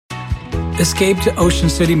Escape to Ocean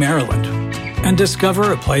City, Maryland, and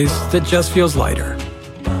discover a place that just feels lighter,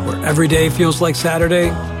 where every day feels like Saturday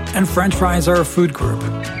and French fries are a food group,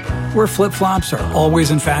 where flip-flops are always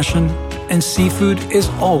in fashion and seafood is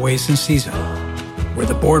always in season, where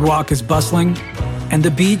the boardwalk is bustling and the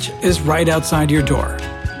beach is right outside your door,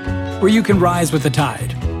 where you can rise with the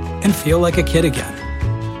tide and feel like a kid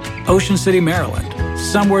again. Ocean City, Maryland,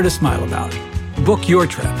 somewhere to smile about. Book your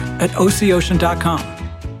trip at OCOcean.com.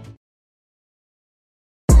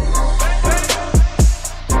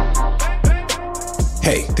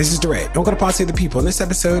 Hey, this is DeRay. Welcome to Pod Save the People. In this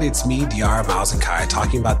episode, it's me, Diarra, Miles, and Kai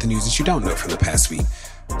talking about the news that you don't know from the past week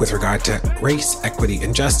with regard to race, equity,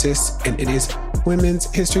 and justice. And it is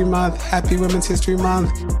Women's History Month. Happy Women's History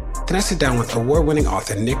Month. Then I sit down with award-winning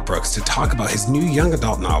author Nick Brooks to talk about his new young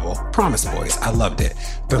adult novel, Promise Boys. I loved it.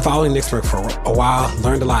 Been following Nick's work for a while,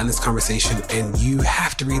 learned a lot in this conversation, and you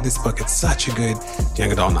have to read this book. It's such a good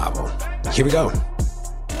young adult novel. Here we go.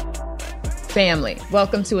 Family,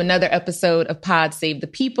 welcome to another episode of Pod Save the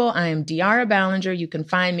People. I am Diarra Ballinger. You can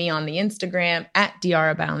find me on the Instagram at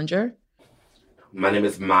Diarra Ballinger. My name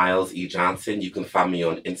is Miles E. Johnson. You can find me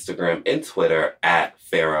on Instagram and Twitter at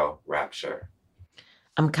Pharaoh Rapture.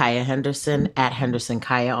 I'm Kaya Henderson at Henderson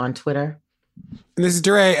Kaya on Twitter. And this is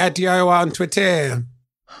DeRay at DIY on Twitter.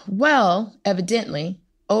 Well, evidently,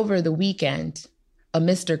 over the weekend, a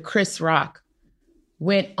Mr. Chris Rock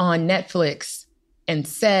went on Netflix and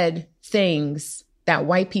said things that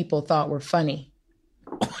white people thought were funny.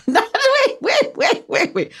 No,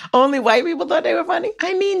 wait. Only white people thought they were funny?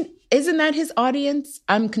 I mean, isn't that his audience?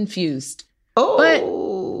 I'm confused.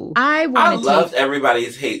 Oh. But I loved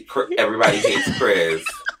Everybody Hates Chris.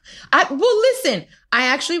 Well, listen, I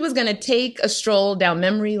actually was going to take a stroll down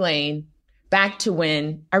memory lane back to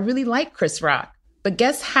when I really liked Chris Rock. But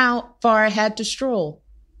guess how far I had to stroll?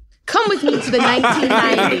 Come with me to the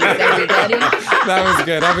 1990s, everybody. That was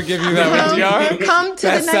good. I'm going to give you that one, Diarra. Come to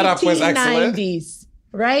that the setup was excellent. 1990s,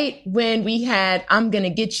 right? When we had I'm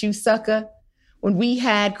Gonna Get You, Sucker. When we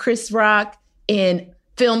had Chris Rock in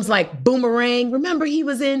films like Boomerang. Remember he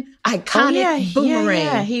was in iconic Boomerang.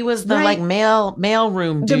 Yeah. He was the mail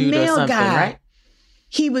room dude or something, guy. Right?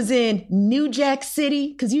 He was in New Jack City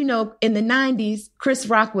because, you know, in the 90s, Chris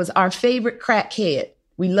Rock was our favorite crackhead.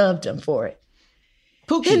 We loved him for it.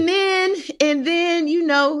 Pookie. And then, you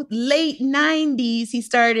know, late 90s, he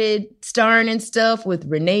started starring in stuff with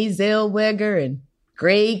Renee Zellweger and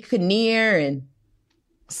Greg Kinnear. And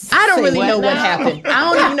I don't really know what happened. I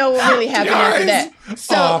don't even know what really happened after that.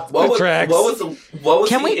 So what was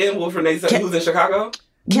he in with Renee Zellweger? He was in Chicago?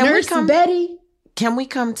 Nurse Betty. Can we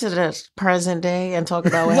come to the present day and talk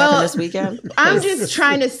about what happened this weekend? I'm just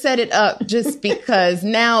trying to set it up just because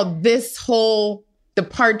now this whole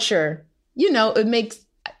departure, you know,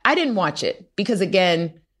 I didn't watch it because,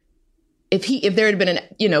 again, if there had been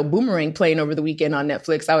Boomerang playing over the weekend on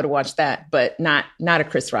Netflix, I would have watched that, but not a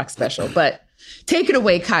Chris Rock special. But take it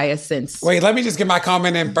away, Kaya, since... Wait, let me just get my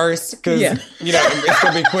comment in first because, it's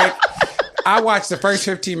going to be quick. I watched the first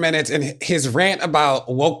 15 minutes and his rant about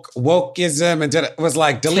wokeism and was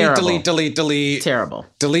like, delete. Terrible.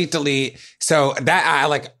 Delete. So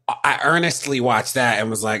that I earnestly watched that and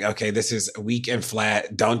was like, okay, this is weak and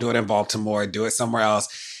flat. Don't do it in Baltimore. Do it somewhere else.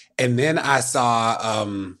 And then I saw,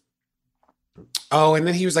 and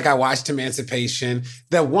then he was like, I watched Emancipation.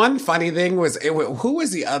 The one funny thing was, who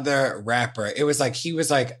was the other rapper? It was like, he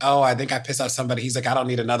was like, oh, I think I pissed off somebody. He's like, I don't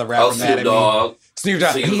need another rapper mad at me. Snoop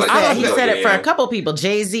Dogg. He said it for a couple people.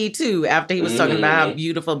 Jay-Z too, after he was talking about how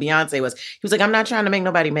beautiful Beyonce was. He was like, I'm not trying to make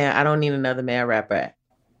nobody mad. I don't need another mad rapper.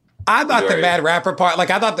 I thought the mad rapper part,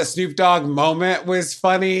 I thought the Snoop Dogg moment was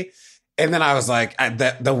funny. And then I was like,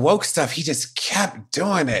 the woke stuff, he just kept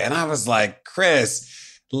doing it. And I was like, Chris,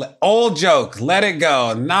 old joke, let it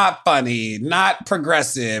go. Not funny, not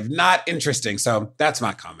progressive, not interesting. So that's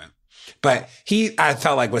my comment. But I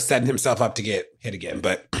felt like was setting himself up to get hit again.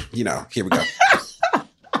 But, here we go.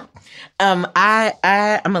 I'm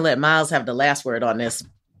going to let Miles have the last word on this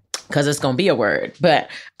because it's going to be a word. But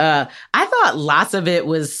I thought lots of it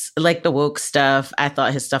was like the woke stuff. I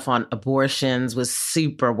thought his stuff on abortions was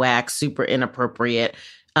super whack, super inappropriate.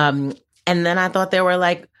 And then I thought there were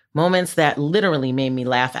like moments that literally made me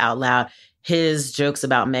laugh out loud. His jokes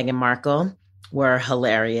about Meghan Markle were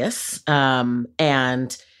hilarious.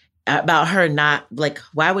 And about her not, like,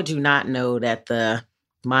 why would you not know that the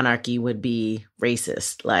monarchy would be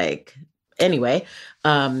racist? Like, anyway.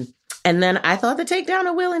 And then I thought the takedown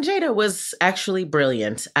of Will and Jada was actually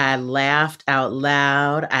brilliant. I laughed out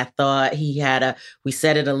loud. I thought we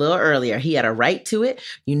said it a little earlier, he had a right to it.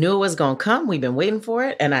 You knew it was going to come. We've been waiting for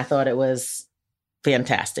it. And I thought it was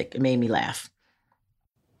fantastic. It made me laugh.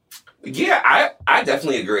 Yeah, I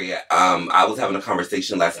definitely agree. I was having a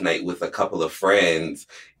conversation last night with a couple of friends,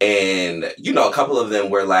 and, you know, a couple of them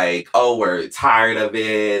were like, oh, we're tired of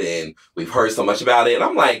it, and we've heard so much about it. And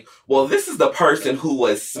I'm like, well, this is the person who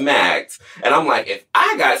was smacked. And I'm like, if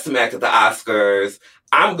I got smacked at the Oscars,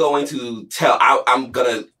 I'm going to I'm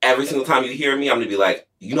going to, every single time you hear me, I'm going to be like,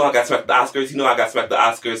 you know I got smacked at the Oscars? You know I got smacked at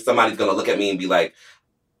the Oscars? Somebody's going to look at me and be like,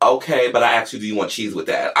 okay, but I asked you, do you want cheese with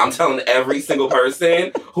that? I'm telling every single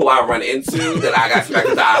person who I run into that I got smacked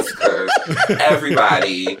at the Oscars.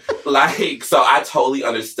 Everybody. Like, so I totally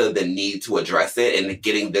understood the need to address it, and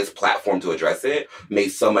getting this platform to address it made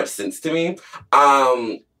so much sense to me.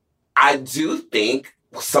 I do think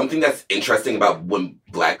something that's interesting about when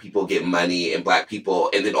Black people get money and Black people,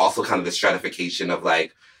 and then also kind of the stratification of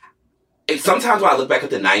like, sometimes when I look back at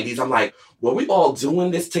the 90s, I'm like, were we all doing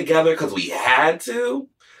this together because we had to?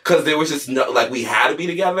 Because there was just no, like, we had to be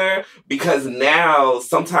together. Because now,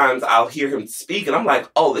 sometimes I'll hear him speak, and I'm like,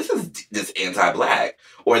 oh, this is just anti-Black.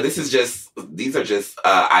 Or these are just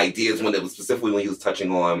ideas, when it was specifically when he was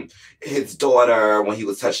touching on his daughter, when he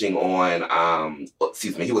was touching on,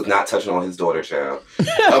 he was not touching on his daughter, child.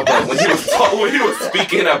 But when he was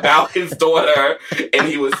speaking about his daughter, and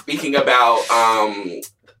he was speaking about,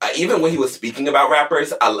 even when he was speaking about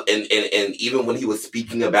rappers, and even when he was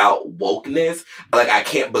speaking about wokeness, like, I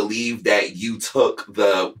can't believe that you took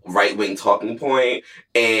the right-wing talking point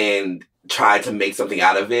and tried to make something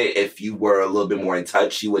out of it. If you were a little bit more in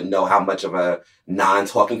touch, you would know how much of a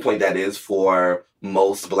non-talking point that is for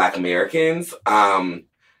most Black Americans. And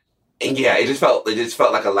yeah, it just felt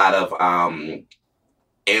like a lot of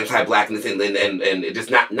anti-Blackness, and it just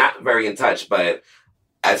not very in touch, but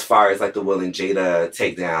as far as like the Will and Jada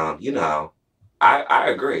takedown, you know, I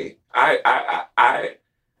agree. I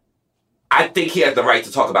think he has the right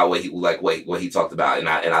to talk about what he talked about, and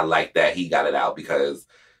I like that he got it out, because,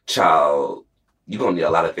 child, you're gonna need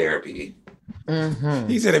a lot of therapy. Mm-hmm.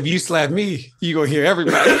 He said, if you slap me, you gonna hear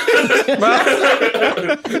everybody.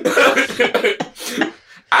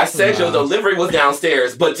 I said your delivery was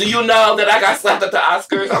downstairs, but do you know that I got slapped at the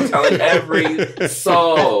Oscars? I'm telling every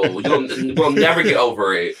soul. You'll never get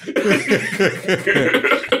over it.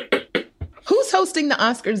 Who's hosting the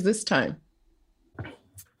Oscars this time?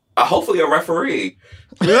 Hopefully a referee.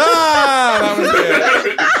 That was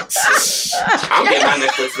good. I'm getting my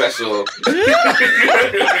Netflix special.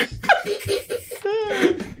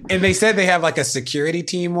 And they said they have like a security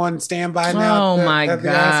team on standby now. Oh my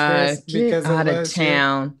God. Because out of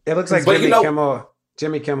town. It looks like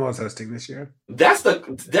Jimmy Kimmel is hosting this year.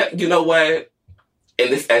 You know what? In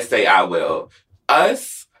this essay, I will.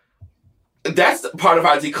 That's part of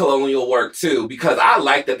our decolonial work, too, because I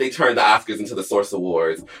like that they turned the Oscars into the Source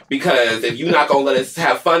Awards. Because if you're not going to let us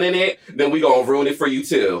have fun in it, then we're going to ruin it for you,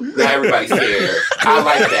 too. Now everybody's scared. I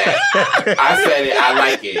like that. I said it. I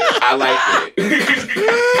like it.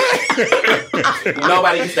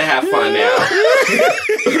 Nobody gets to have fun now.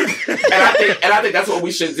 And I think that's what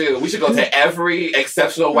we should do. We should go to every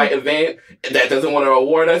exceptional white event that doesn't want to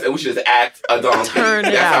award us, and we should just act a donkey.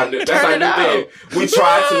 That's our new thing. We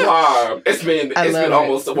tried too hard. It's been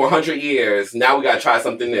almost 100 years. Now we gotta try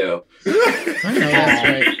something new. I know that's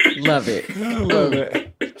right. Love it. I love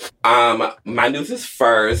it. My news is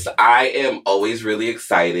first. I am always really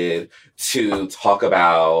excited to talk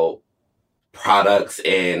about products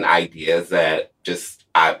and ideas that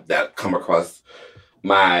that come across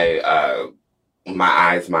my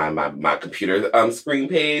eyes, my computer screen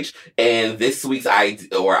page. And this week's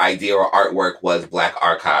idea or artwork was Black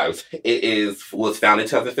Archives. It was founded in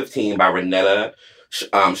 2015 by Renetta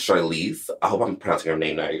Charlize. I hope I'm pronouncing her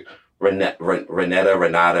name right. Renetta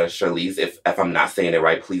Charlize. If I'm not saying it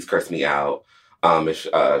right, please curse me out.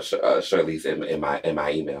 Charlize in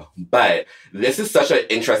my email. But this is such an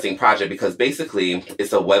interesting project because basically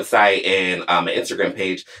it's a website and an Instagram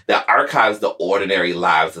page that archives the ordinary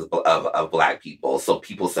lives of Black people. So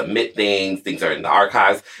people submit things are in the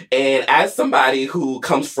archives. And as somebody who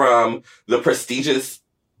comes from the prestigious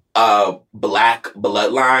Black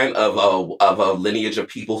bloodline of a lineage of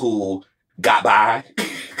people who got by,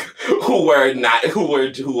 who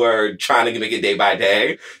were trying to make it day by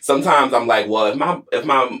day. Sometimes I'm like, well, if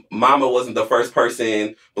my mama wasn't the first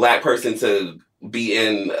Black person to be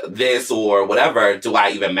in this or whatever, do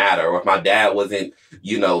I even matter? Or if my dad wasn't,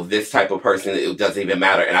 this type of person, it doesn't even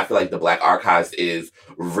matter. And I feel like the Black Archives is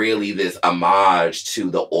really this homage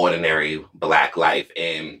to the ordinary Black life.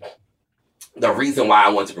 And the reason why I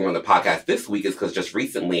want to bring on the podcast this week is because just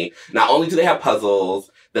recently, not only do they have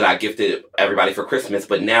puzzles that I gifted everybody for Christmas,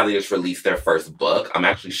 but now they just released their first book. I'm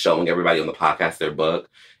actually showing everybody on the podcast their book.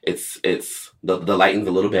 It's the lighting's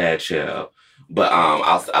a little bad, chill. But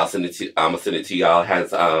I'll send it to I'm gonna send it to y'all. It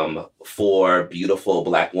has 4 beautiful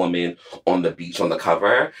Black women on the beach on the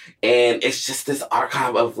cover, and it's just this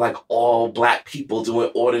archive of like all Black people doing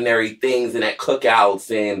ordinary things and at cookouts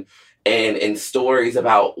and stories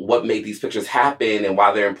about what made these pictures happen and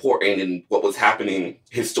why they're important and what was happening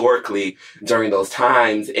historically during those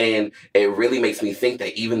times. And it really makes me think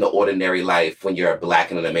that even the ordinary life when you're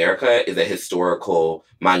Black and in America is a historical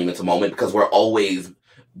monumental moment, because we're always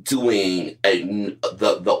doing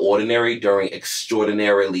the ordinary during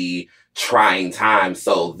extraordinarily trying times.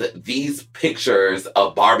 So these pictures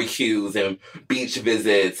of barbecues and beach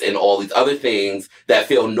visits and all these other things that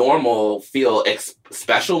feel normal feel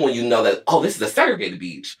special when you know that, oh, this is a segregated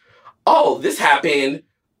beach. Oh, this happened,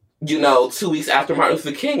 2 weeks after Martin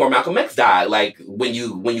Luther King or Malcolm X died. Like when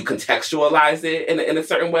you contextualize it in a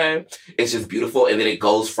certain way, it's just beautiful. And then it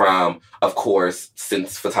goes from, of course,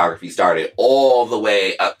 since photography started, all the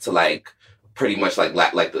way up to like pretty much like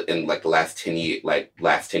the last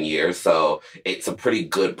 10 years. So it's a pretty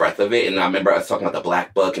good breadth of it. And I remember us talking about the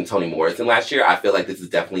Black Book and Toni Morrison last year. I feel like this is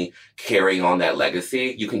definitely carrying on that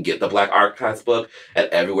legacy. You can get the Black Archives book at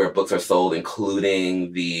everywhere books are sold,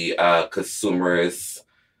 including the consumerist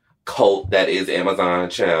cult that is Amazon.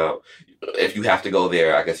 Child. If you have to go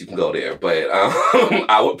there, I guess you can go there. But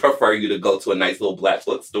I would prefer you to go to a nice little Black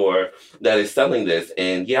bookstore that is selling this.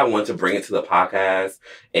 And yeah, I want to bring it to the podcast.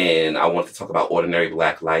 And I want to talk about ordinary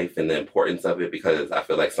Black life and the importance of it, because I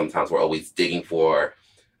feel like sometimes we're always digging for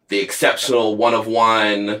the exceptional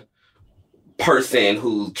one-of-one person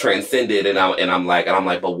who transcended. And I'm like,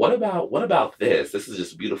 but what about this? This is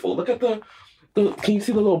just beautiful. Look at the can you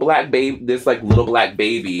see the little Black baby? There's like little Black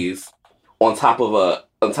babies on top of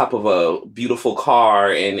a beautiful car,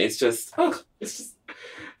 and it's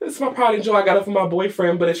my pride and joy. I got it for my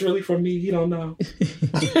boyfriend, but it's really for me. He don't know.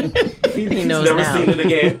 He's knows never now. seen it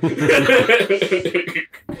again.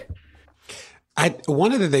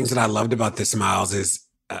 One of the things that I loved about this, Miles, is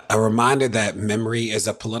a reminder that memory is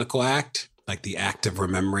a political act. Like the act of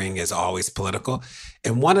remembering is always political.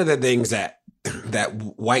 And one of the things that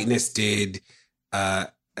whiteness did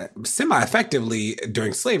semi-effectively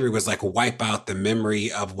during slavery was like wipe out the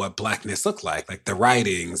memory of what Blackness looked like the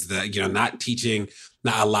writings,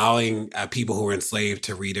 not allowing people who were enslaved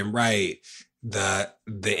to read and write, the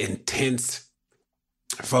intense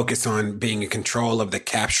focus on being in control of the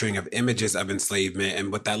capturing of images of enslavement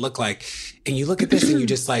and what that looked like. And you look at this and you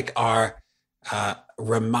just like are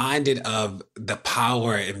reminded of the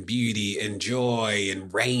power and beauty and joy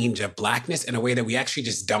and range of Blackness in a way that we actually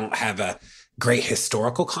just don't have a great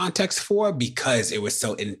historical context for, because it was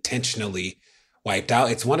so intentionally wiped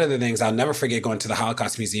out. It's one of the things I'll never forget, going to the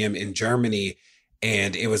Holocaust Museum in Germany.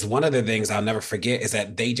 And it was one of the things I'll never forget is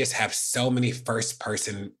that they just have so many first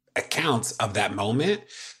person accounts of that moment,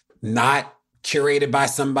 not curated by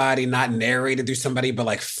somebody, not narrated through somebody, but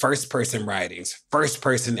like first person writings, first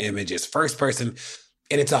person images, first person.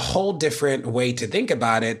 And it's a whole different way to think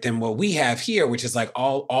about it than what we have here, which is like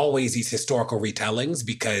always these historical retellings,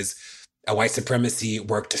 because a white supremacy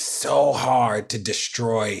worked so hard to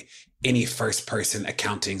destroy any first person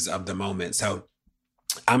accountings of the moment. So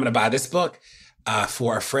I'm going to buy this book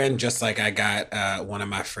for a friend, just like I got one of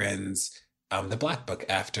my friends the Black Book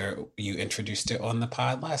after you introduced it on the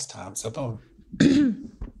pod last time. So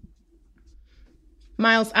boom.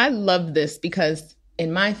 Miles, I love this because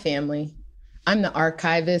in my family, I'm the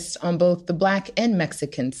archivist on both the Black and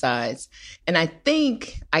Mexican sides. And I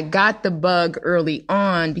think I got the bug early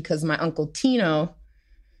on because my Uncle Tino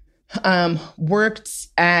worked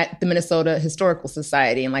at the Minnesota Historical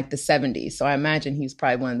Society in like the 70s. So I imagine he was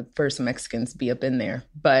probably one of the first Mexicans to be up in there.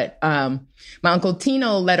 But my Uncle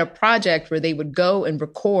Tino led a project where they would go and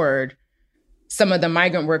record some of the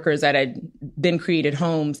migrant workers that had then created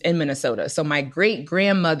homes in Minnesota. So my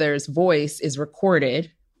great-grandmother's voice is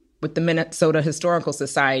recorded with the Minnesota Historical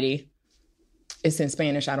Society. It's in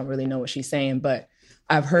Spanish. I don't really know what she's saying, but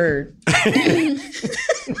I've heard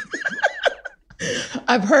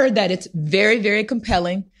I've heard that it's very, very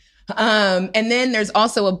compelling. And then there's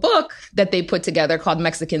also a book that they put together called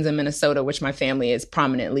Mexicans in Minnesota, which my family is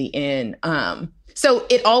prominently in. So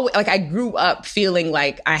it always, like, I grew up feeling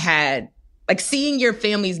like I had, like, seeing your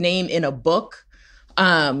family's name in a book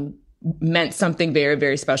meant something very,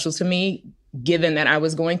 very special to me, given that I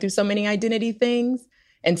was going through so many identity things.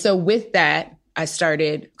 And so with that, I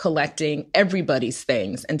started collecting everybody's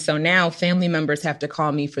things. And so now family members have to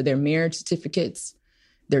call me for their marriage certificates,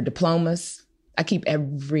 their diplomas. I keep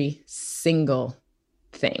every single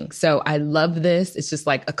thing. So I love this. It's just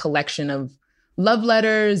like a collection of love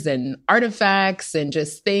letters and artifacts and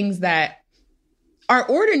just things that are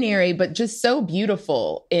ordinary, but just so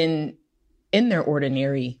beautiful in in their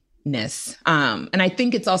ordinariness. And I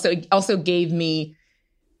think it also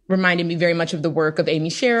reminded me very much of the work of Amy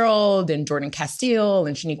Sherald and Jordan Castile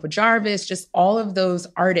and Shaniqua Jarvis, just all of those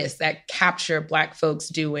artists that capture Black folks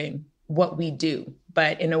doing what we do,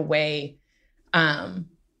 but in a way that,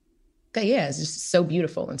 is just so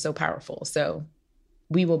beautiful and so powerful. So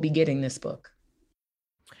we will be getting this book.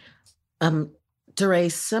 DeRay,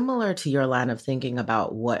 similar to your line of thinking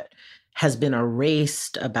about what has been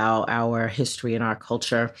erased about our history and our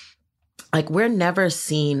culture, like we're never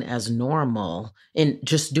seen as normal in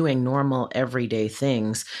just doing normal everyday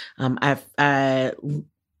things. I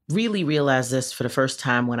really realized this for the first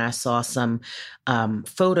time when I saw some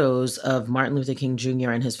photos of Martin Luther King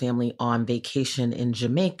Jr. and his family on vacation in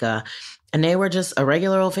Jamaica. And they were just a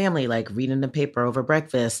regular old family, like reading the paper over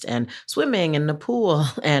breakfast and swimming in the pool.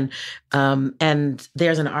 And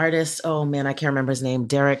there's an artist, oh man, I can't remember his name,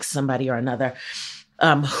 Derek somebody or another,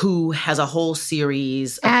 who has a whole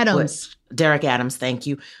series. Derek Adams, thank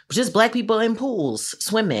you, which is Black people in pools,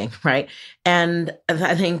 swimming, right? And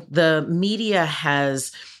I think the media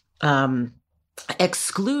has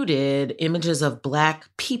excluded images of Black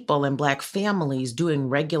people and Black families doing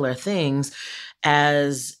regular things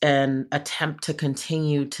as an attempt to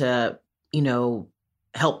continue to,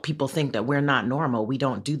 help people think that we're not normal. We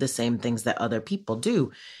don't do the same things that other people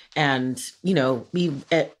do. And,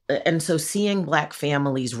 and so seeing Black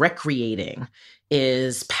families recreating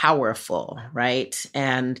is powerful, right?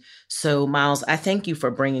 And so, Miles, I thank you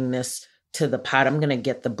for bringing this to the pod. I'm going to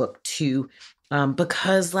get the book too,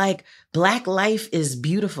 because Black life is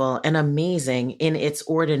beautiful and amazing in its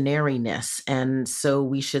ordinariness. And so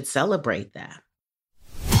we should celebrate that.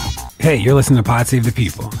 Hey, you're listening to Pod Save the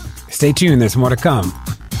People. Stay tuned, there's more to come.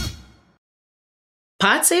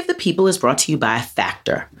 Pod Save the People is brought to you by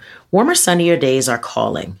Factor. Warmer, sunnier days are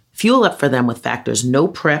calling. Fuel up for them with Factor's no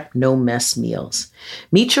prep, no mess meals.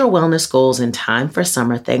 Meet your wellness goals in time for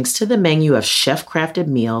summer thanks to the menu of chef-crafted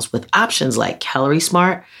meals with options like Calorie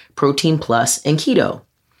Smart, Protein Plus, and Keto.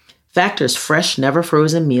 Factor's fresh, never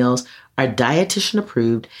frozen meals are dietitian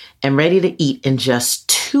approved and ready to eat in just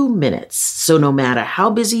 2 minutes. So no matter how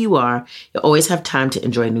busy you are, you always have time to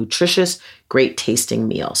enjoy nutritious, great tasting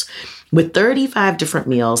meals. With 35 different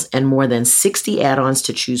meals and more than 60 add-ons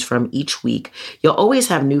to choose from each week, you'll always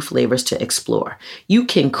have new flavors to explore. You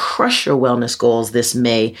can crush your wellness goals this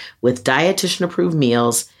May with dietitian-approved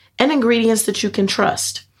meals and ingredients that you can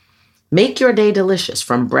trust. Make your day delicious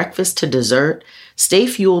from breakfast to dessert. Stay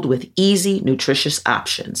fueled with easy, nutritious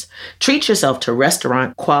options. Treat yourself to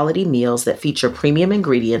restaurant-quality meals that feature premium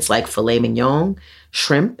ingredients like filet mignon,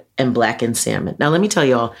 shrimp, and blackened salmon. Now, let me tell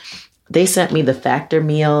y'all, they sent me the Factor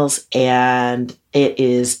meals, and it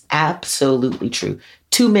is absolutely true.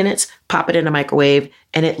 2 minutes, pop it in a microwave,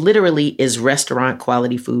 and it literally is restaurant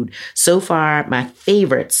quality food. So far, my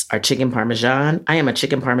favorites are chicken parmesan. I am a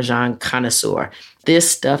chicken parmesan connoisseur.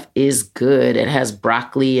 This stuff is good. It has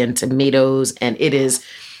broccoli and tomatoes, and it is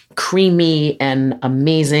creamy and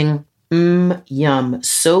amazing. Yum.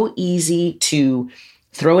 So easy to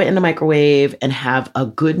throw it in the microwave and have a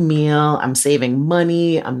good meal. I'm saving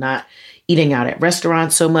money. I'm not eating out at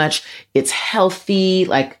restaurants so much. It's healthy.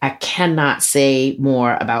 I cannot say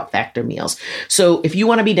more about Factor meals. So if you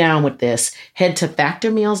want to be down with this, head to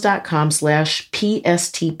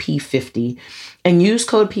factormeals.com/PSTP50 and use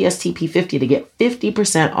code PSTP50 to get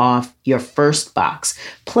 50% off your first box,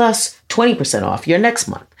 plus 20% off your next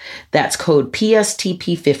month. That's code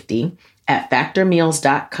PSTP50 at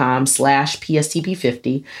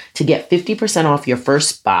factormeals.com/PSTP50 to get 50% off your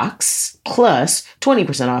first box, plus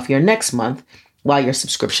 20% off your next month while your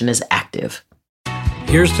subscription is active.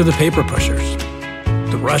 Here's to the paper pushers,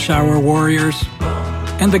 the rush hour warriors,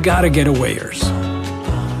 and the gotta get awayers.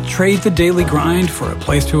 Trade the daily grind for a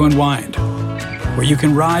place to unwind, where you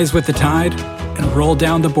can rise with the tide and roll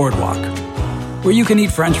down the boardwalk, where you can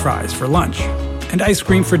eat French fries for lunch and ice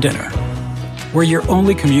cream for dinner, where your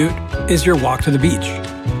only commute is your walk to the beach,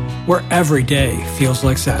 where every day feels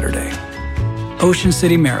like Saturday. Ocean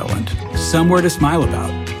City, Maryland, somewhere to smile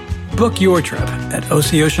about. Book your trip at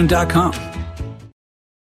OCOcean.com.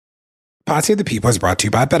 Pod Save the People is brought to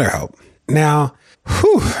you by BetterHelp. Now,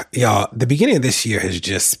 y'all, the beginning of this year has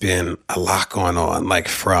just been a lot going on,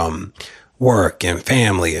 from work and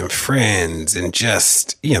family and friends and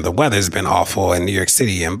just, the weather's been awful in New York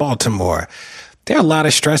City and Baltimore. There are a lot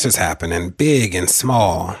of stressors happening, big and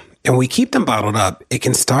small. And when we keep them bottled up, it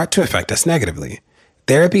can start to affect us negatively.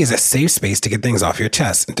 Therapy is a safe space to get things off your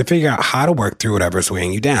chest and to figure out how to work through whatever's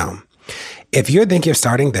weighing you down. If you're thinking of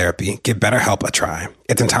starting therapy, give BetterHelp a try.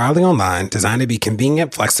 It's entirely online, designed to be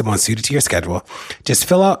convenient, flexible, and suited to your schedule. Just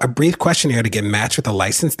fill out a brief questionnaire to get matched with a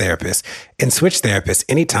licensed therapist and switch therapists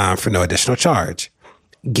anytime for no additional charge.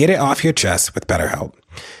 Get it off your chest with BetterHelp.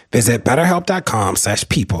 Visit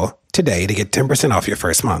BetterHelp.com/people today to get 10% off your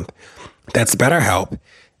first month. That's BetterHelp,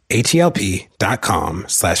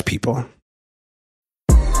 HELP.com/people.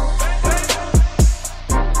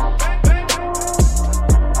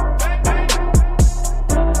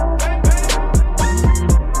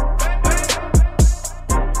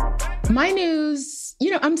 My news,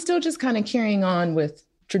 I'm still just kind of carrying on with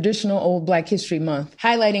traditional old Black History Month,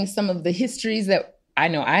 highlighting some of the histories that I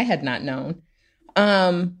know I had not known.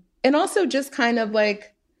 And also just kind of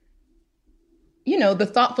like, the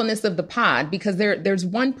thoughtfulness of the pod, because there's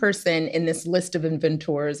one person in this list of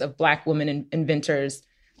inventors, of Black women inventors,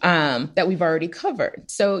 that we've already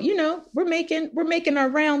covered. So, we're making our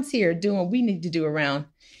rounds here, doing what we need to do around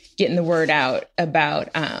getting the word out about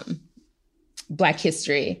Black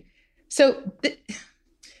history. So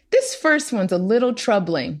this first one's a little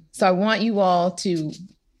troubling. So I want you all to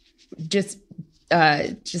just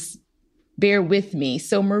bear with me.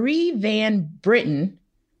 So Marie Van Britten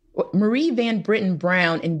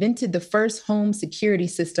Brown invented the first home security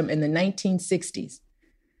system in the 1960s.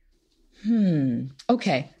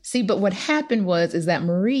 Okay. See, but what happened is that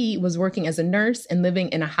Marie was working as a nurse and living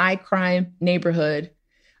in a high crime neighborhood.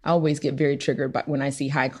 I always get very triggered when I see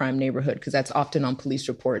high crime neighborhood, because that's often on police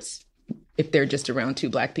reports if they're just around two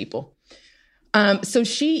Black people. So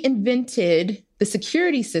she invented the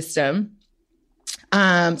security system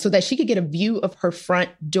so that she could get a view of her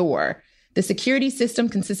front door. The security system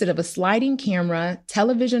consisted of a sliding camera,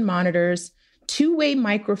 television monitors, two-way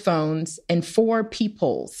microphones, and 4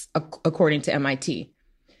 peepholes, according to MIT.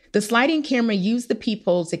 The sliding camera used the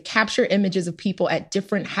peepholes to capture images of people at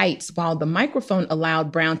different heights, while the microphone allowed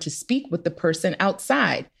Brown to speak with the person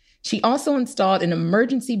outside. She also installed an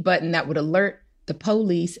emergency button that would alert the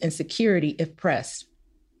police and security if pressed.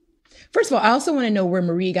 First of all, I also want to know where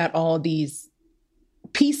Marie got all these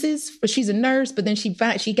pieces. She's a nurse, but then she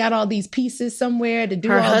got all these pieces somewhere to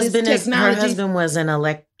do all this technology. Her husband was an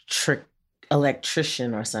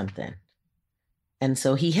electrician or something, and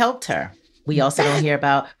so he helped her. We also don't hear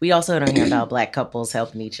about Black couples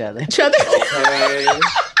helping each other. Okay.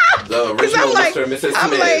 The original Mr. and Mrs. Smith.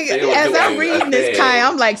 I'm like, as I'm reading this, Kai,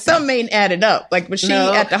 I'm like, something ain't added up. Like, was she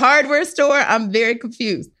at the hardware store? I'm very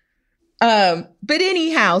confused. But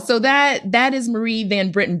anyhow, so that is Marie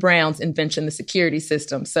Van Britten Brown's invention, the security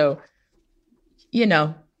system. So,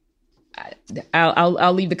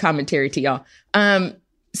 I'll leave the commentary to y'all.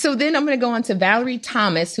 So then I'm going to go on to Valerie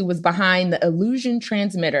Thomas, who was behind the Illusion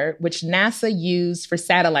transmitter, which NASA used for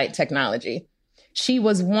satellite technology. She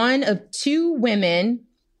was one of 2 women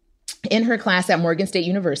in her class at Morgan State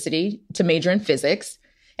University to major in physics.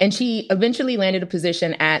 And she eventually landed a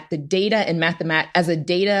position at the as a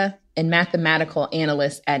data and mathematical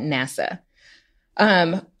analyst at NASA.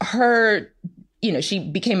 She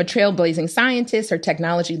became a trailblazing scientist. Her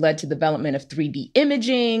technology led to the development of 3D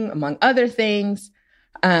imaging, among other things.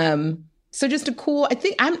 So just I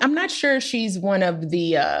think I'm not sure she's one of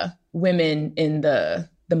the women in the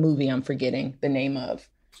movie I'm forgetting the name of.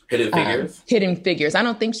 Hidden Figures? Hidden Figures. I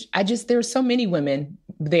don't think, there's so many women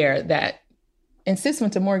there that, and sis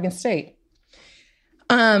went to Morgan State.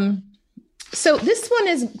 So this one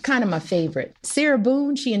is kind of my favorite. Sarah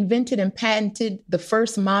Boone, she invented and patented the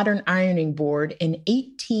first modern ironing board in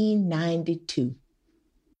 1892.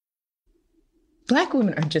 Black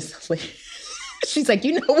women are just she's like,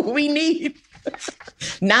 you know what we need?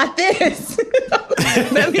 Not this.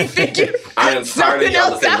 Let me figure. I am tired of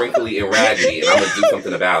y'all looking wrinkly and raggedy, and I'm going to do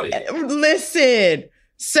something about it. Listen.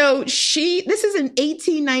 So this is in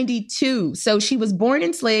 1892. So she was born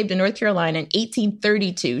enslaved in North Carolina in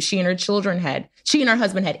 1832. She and her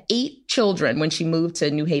husband had 8 children when she moved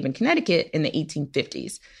to New Haven, Connecticut in the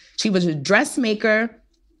 1850s. She was a dressmaker.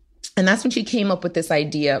 And that's when she came up with this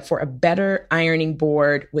idea for a better ironing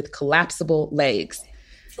board with collapsible legs.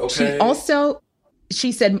 Okay.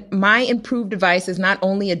 She said, my improved device is not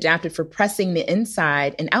only adapted for pressing the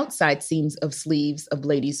inside and outside seams of sleeves of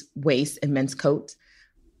ladies' waists and men's coats,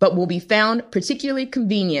 but will be found particularly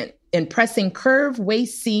convenient in pressing curved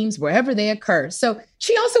waist seams wherever they occur. So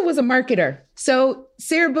she also was a marketer. So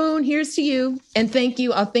Sarah Boone, here's to you. And thank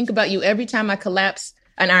you. I'll think about you every time I collapse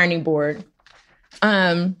an ironing board.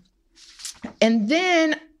 And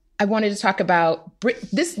then I wanted to talk about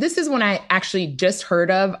this is one I actually just heard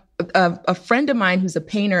of a friend of mine who's a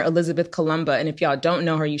painter, Elizabeth Columba. And if y'all don't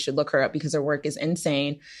know her, you should look her up because her work is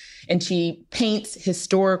insane. And she paints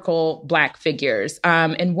historical Black figures.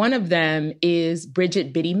 And one of them is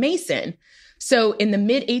Bridget Biddy Mason. So in the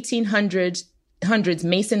mid 1800s,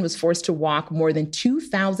 Mason was forced to walk more than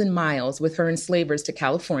 2,000 miles with her enslavers to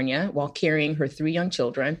California while carrying her 3 young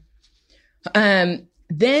children.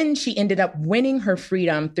 Then she ended up winning her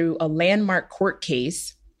freedom through a landmark court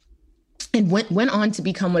case and went on to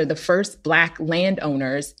become one of the first Black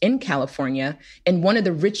landowners in California and one of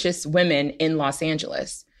the richest women in Los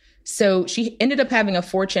Angeles. So she ended up having a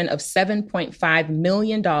fortune of $7.5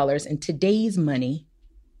 million in today's money,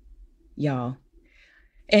 y'all.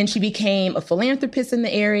 And she became a philanthropist in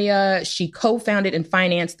the area. She co-founded and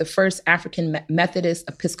financed the first African Methodist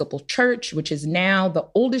Episcopal Church, which is now the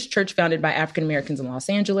oldest church founded by African Americans in Los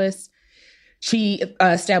Angeles. She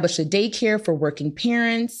established a daycare for working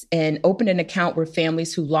parents and opened an account where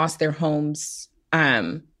families who lost their homes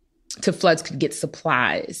to floods could get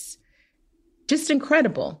supplies. Just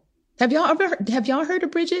incredible. Have y'all heard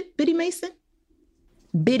of Bridget Biddy Mason?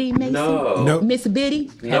 Biddy Mason? No. Nope. Miss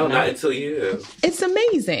Biddy? No, not until you. It's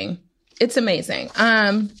amazing. It's amazing.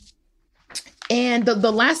 And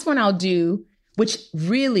the last one I'll do, which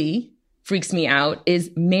really freaks me out,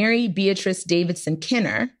 is Mary Beatrice Davidson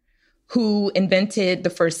Kenner, who invented the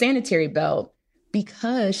first sanitary belt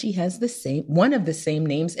because she has one of the same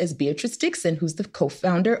names as Beatrice Dixon, who's the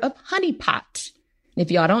co-founder of Honey Pot. And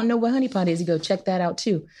if y'all don't know what Honey Pot is, you go check that out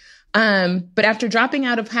too. But after dropping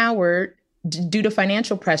out of Howard, due to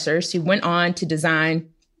financial pressure, she went on to design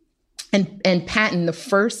and patent the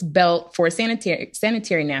first belt for a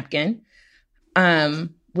sanitary napkin,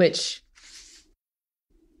 which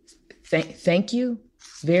thank you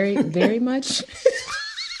very, very much.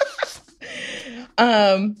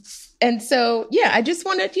 And so, yeah, I just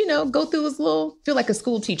wanted, go through this feel like a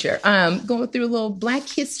school teacher, going through a little Black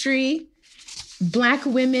history, Black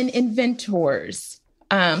women inventors.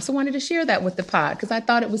 So I wanted to share that with the pod because I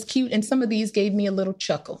thought it was cute. And some of these gave me a little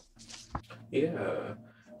chuckle. Yeah.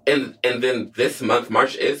 And then this month,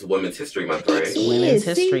 March is Women's History Month, right? It Women's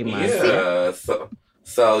is. History Month. Yeah.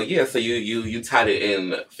 So you tied it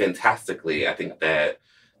in fantastically. I think that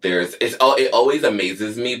it always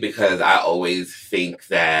amazes me because I always think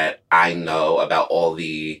that I know about all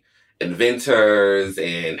the inventors,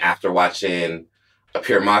 and after watching a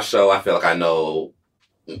Pure Ma show, I feel like I know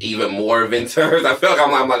even more inventors. I feel like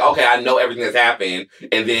I'm like, okay, I know everything that's happened.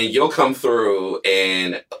 And then you'll come through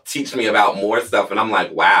and teach me about more stuff. And I'm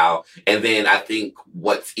like, wow. And then I think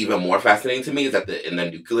what's even more fascinating to me is that in the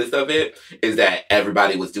nucleus of it is that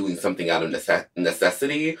everybody was doing something out of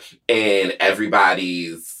necessity, and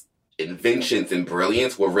everybody's inventions and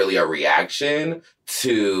brilliance were really a reaction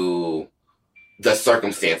to the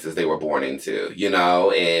circumstances they were born into,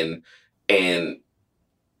 and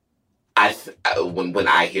when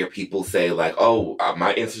I hear people say like, "Oh,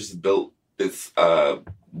 my ancestors built this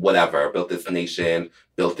built this nation,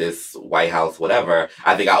 built this White House, whatever,"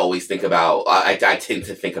 I think I always think about I tend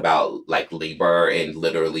to think about like labor and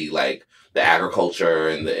literally like the agriculture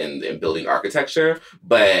and building architecture.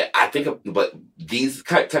 But I think these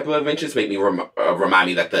type of inventions make me remind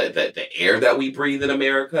me that the air that we breathe in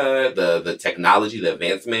America, the technology, the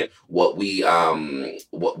advancement, what we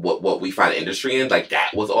find industry in, like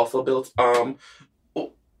that was also built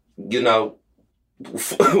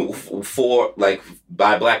for like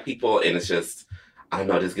by Black people. And it's just, I don't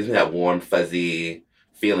know, it just gives me that warm fuzzy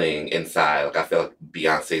feeling inside. Like I feel like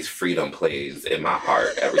Beyonce's Freedom plays in my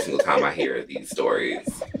heart every single time I hear these stories.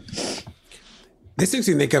 This makes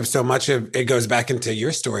me think of so much of it goes back into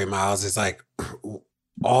your story, Miles. It's like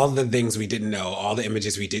all the things we didn't know, all the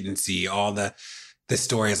images we didn't see, all the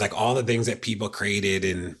stories, like all the things that people created,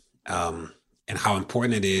 and how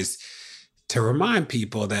important it is to remind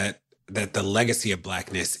people that the legacy of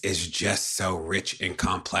Blackness is just so rich and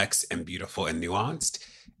complex and beautiful and nuanced.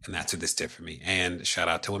 And that's what this did for me. And shout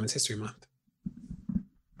out to Women's History Month.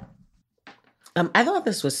 I thought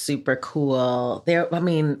this was super cool.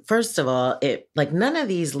 First of all, none of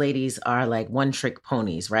these ladies are like one-trick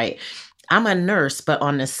ponies, right? I'm a nurse, but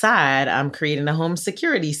on the side, I'm creating a home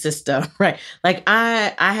security system, right? Like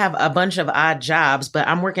I have a bunch of odd jobs, but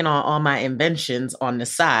I'm working on all my inventions on the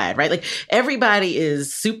side, right? Like everybody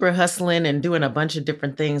is super hustling and doing a bunch of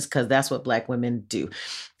different things because that's what Black women do.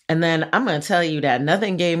 And then I'm going to tell you that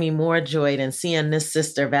nothing gave me more joy than seeing this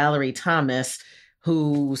sister, Valerie Thomas,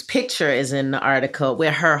 whose picture is in the article,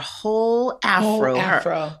 where her whole afro,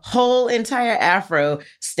 her whole entire afro,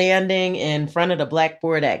 standing in front of the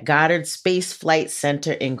blackboard at Goddard Space Flight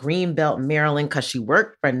Center in Greenbelt, Maryland, because she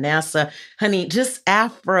worked for NASA. Honey, just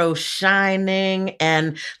afro shining.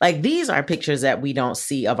 And like, these are pictures that we don't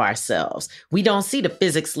see of ourselves. We don't see the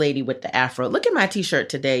physics lady with the afro. Look at my t-shirt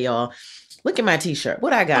today, y'all. Look at my t-shirt.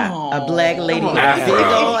 What I got? A black lady with a big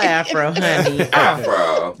old afro, honey.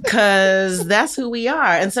 Afro. Because that's who we are.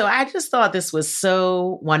 And so I just thought this was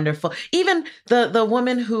so wonderful. Even the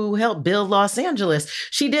woman who helped build Los Angeles,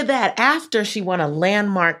 she did that after she won a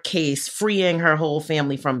landmark case freeing her whole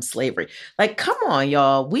family from slavery. Like, come on,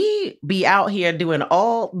 y'all. We be out here doing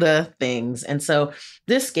all the things. And so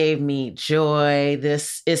this gave me joy.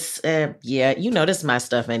 This is, this is my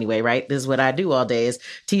stuff anyway, right? This is what I do all day, is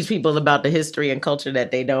teach people about the history and culture that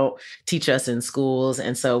they don't teach us in schools.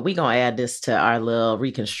 And so we're going to add this to our little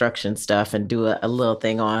Reconstruction stuff and do a little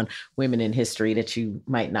thing on women in history that you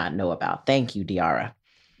might not know about. Thank you, Diara.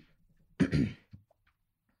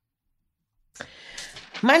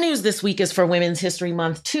 My news this week is for Women's History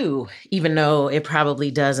Month, too, even though it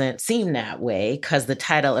probably doesn't seem that way, because the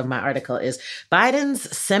title of my article is Biden's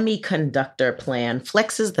Semiconductor Plan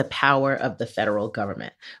Flexes the Power of the Federal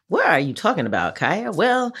Government. What are you talking about, Kaya?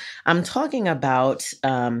 Well, I'm talking about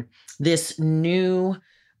this new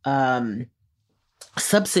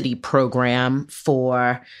subsidy program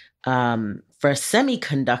for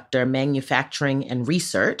semiconductor manufacturing and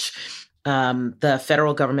research. The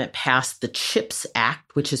federal government passed the CHIPS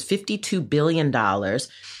Act, which is $52 billion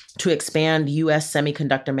to expand U.S.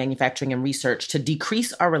 semiconductor manufacturing and research to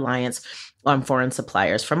decrease our reliance on foreign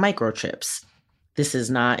suppliers for microchips. This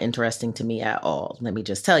is not interesting to me at all, let me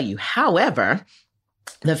just tell you. However,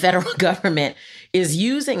 the federal government is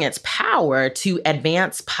using its power to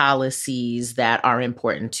advance policies that are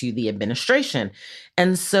important to the administration.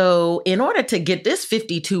 And so in order to get this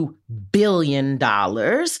 $52 billion,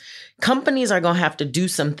 companies are going to have to do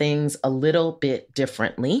some things a little bit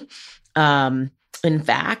differently. In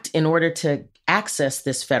fact, in order to access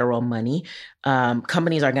this federal money,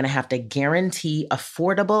 companies are going to have to guarantee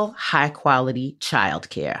affordable, high-quality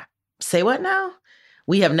childcare. Say what now?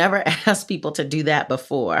 We have never asked people to do that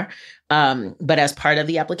before. But as part of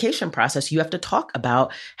the application process, you have to talk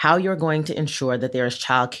about how you're going to ensure that there is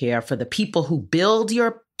childcare for the people who build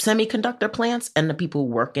your semiconductor plants and the people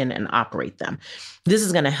who work in and operate them. This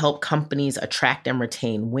is going to help companies attract and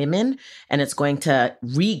retain women, and it's going to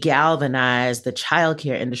regalvanize the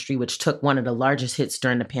childcare industry, which took one of the largest hits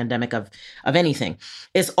during the pandemic of anything.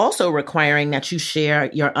 It's also requiring that you share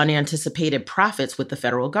your unanticipated profits with the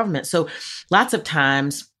federal government. So lots of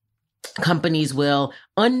times, companies will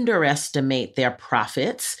underestimate their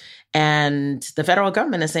profits, and the federal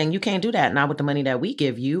government is saying, you can't do that, not with the money that we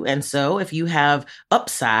give you. And so if you have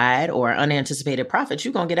upside or unanticipated profits,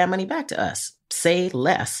 you're going to get that money back to us. Say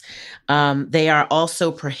less. They are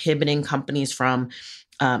also prohibiting companies from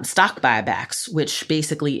stock buybacks, which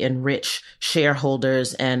basically enrich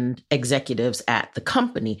shareholders and executives at the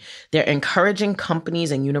company. They're encouraging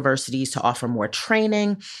companies and universities to offer more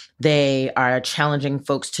training. They are challenging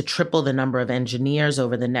folks to triple the number of engineers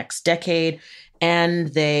over the next decade. And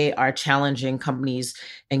they are challenging companies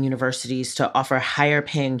and universities to offer higher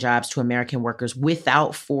paying jobs to American workers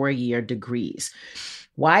without 4-year degrees.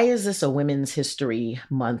 Why is this a Women's History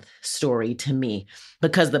Month story to me?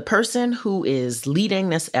 Because the person who is leading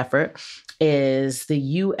this effort is the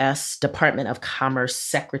U.S. Department of Commerce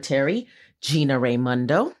Secretary, Gina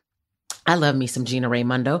Raimondo. I love me some Gina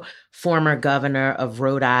Raimondo, former governor of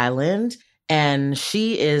Rhode Island, and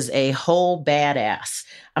she is a whole badass.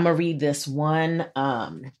 I'm going to read this one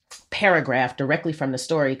paragraph directly from the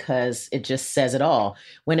story because it just says it all.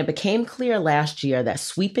 When it became clear last year that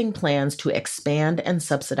sweeping plans to expand and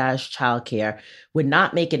subsidize childcare would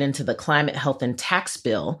not make it into the climate, health, and tax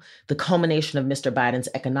bill, the culmination of Mr. Biden's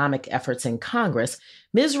economic efforts in Congress,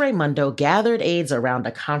 Ms. Raimondo gathered aides around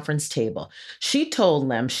a conference table. She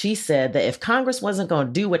told them, she said that if Congress wasn't going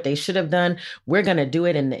to do what they should have done, we're going to do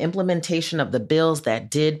it in the implementation of the bills that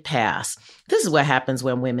did pass. This is what happens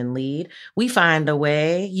when women lead. We find a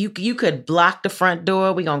way. You could block the front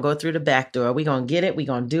door. We're going to go through the back door. We're going to get it. We're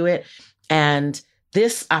going to do it. And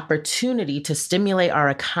this opportunity to stimulate our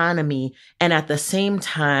economy and at the same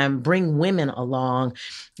time bring women along,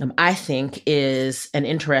 I think is an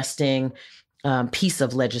interesting piece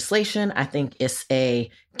of legislation. I think it's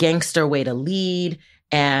a gangster way to lead.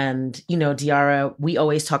 And, you know, Diara, we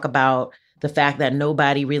always talk about the fact that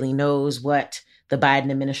nobody really knows what the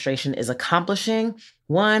Biden administration is accomplishing.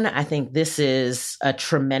 One, I think this is a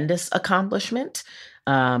tremendous accomplishment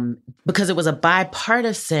because it was a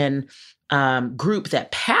bipartisan group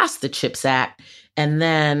that passed the CHIPS Act. And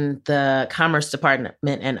then the Commerce Department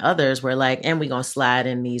and others were like, and we're going to slide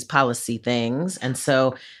in these policy things. And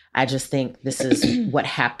so I just think this is what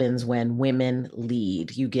happens when women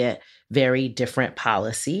lead. You get very different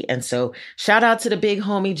policy. And so shout out to the big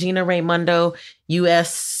homie, Gina Raimondo,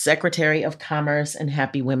 U.S. Secretary of Commerce, and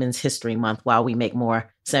happy Women's History Month while we make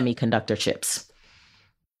more semiconductor chips.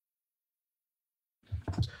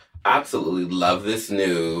 Absolutely love this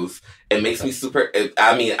news. It makes me super,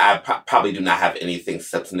 I mean, I probably do not have anything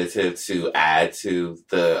substantive to add to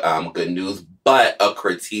the good news, but a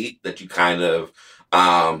critique that you kind of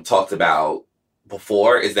talked about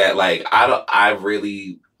before is that, like, I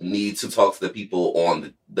really need to talk to the people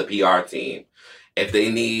on the PR team. If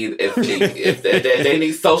they need, if they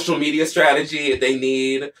need social media strategy, if they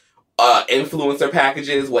need influencer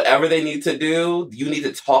packages, whatever they need to do, you need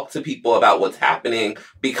to talk to people about what's happening,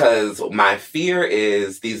 because my fear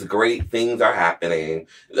is these great things are happening,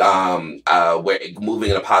 we're moving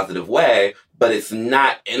in a positive way, but it's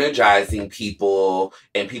not energizing people,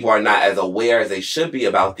 and people are not as aware as they should be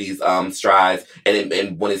about these strides.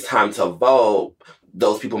 And when it's time to vote,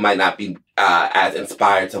 those people might not be as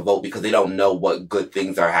inspired to vote because they don't know what good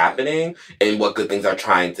things are happening and what good things are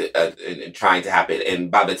trying to happen. And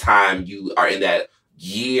by the time you are in that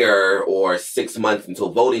year or 6 months until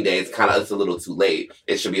voting day, it's a little too late.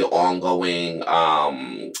 It should be an ongoing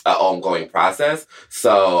process.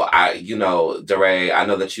 So DeRay, I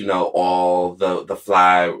know that you know all the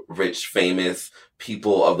fly, rich, famous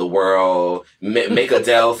people of the world. Make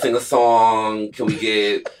Adele sing a song. Can we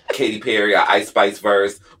get Katy Perry or Ice Spice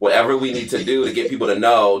verse? Whatever we need to do to get people to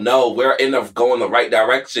know, no, we're going the right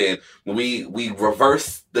direction. We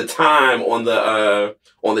reverse the time on the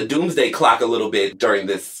doomsday clock a little bit during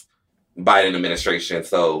this Biden administration.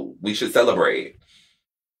 So we should celebrate.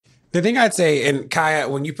 The thing I'd say, and Kaya,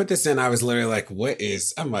 when you put this in, I was literally like, what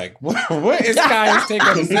is Kaya's take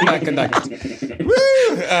on the semiconductors?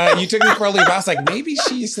 Woo! You took me for a leap. I was like, maybe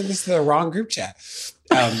she sent this to the wrong group chat.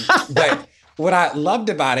 But what I loved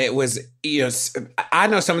about it was, I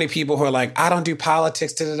know so many people who are like, I don't do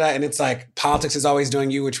politics, and it's like, politics is always doing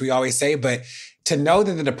you, which we always say, but to know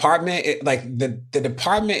that the department, the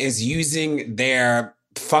department is using their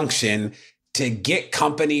function to get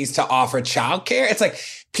companies to offer childcare. It's like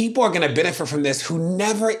people are going to benefit from this who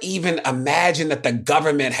never even imagined that the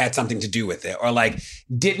government had something to do with it, or like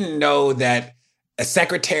didn't know that a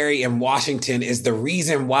secretary in Washington is the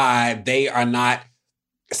reason why they are not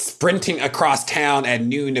sprinting across town at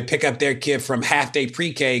noon to pick up their kid from half-day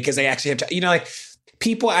pre-K because they actually have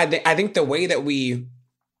people. I think the way that we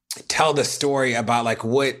tell the story about like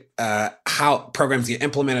how programs get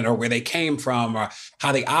implemented or where they came from or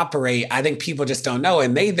how they operate, I think people just don't know.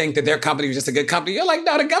 And they think that their company was just a good company. You're like,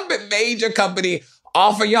 no, the government made your company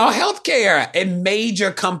offer y'all healthcare. It made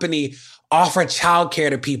your company offer childcare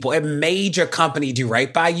to people. It made your company do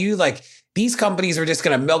right by you. Like, these companies were just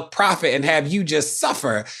going to milk profit and have you just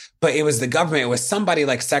suffer. But it was the government. It was somebody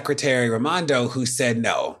like Secretary Raimondo who said,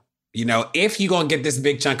 no, if you're going to get this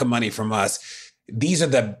big chunk of money from us, this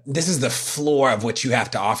is the floor of what you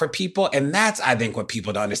have to offer people. And that's, I think, what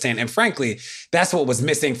people don't understand. And frankly, that's what was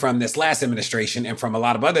missing from this last administration and from a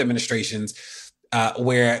lot of other administrations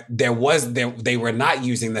where they were not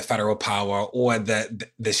using the federal power or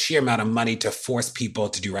the sheer amount of money to force people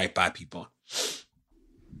to do right by people.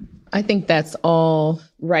 I think that's all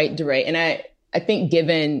right, DeRay. And I think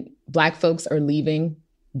given Black folks are leaving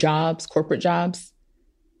jobs, corporate jobs,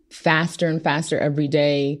 faster and faster every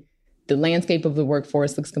day, the landscape of the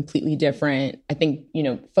workforce looks completely different. I think,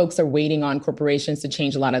 folks are waiting on corporations to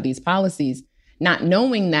change a lot of these policies, not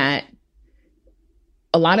knowing that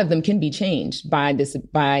a lot of them can be changed by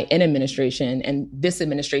an administration, and this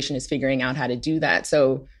administration is figuring out how to do that.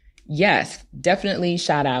 So yes, definitely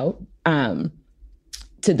shout out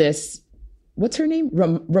to this. What's her name?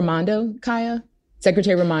 Raimondo, Kaya?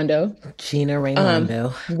 Secretary Raimondo. Gina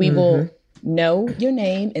Raimondo. We will know your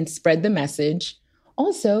name and spread the message.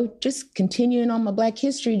 Also, just continuing on my Black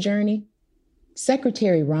history journey,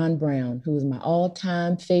 Secretary Ron Brown, who is my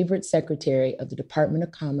all-time favorite secretary of the Department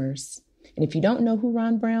of Commerce. And if you don't know who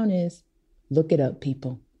Ron Brown is, look it up,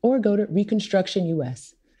 people, or go to Reconstruction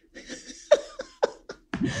US.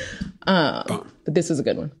 But this was a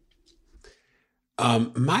good one.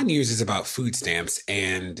 My news is about food stamps,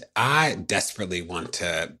 and I desperately want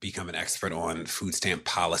to become an expert on food stamp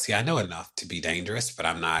policy. I know enough to be dangerous, but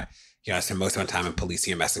I'm not. I spend most of my time in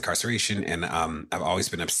policing and mass incarceration, and I've always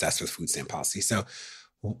been obsessed with food stamp policy. So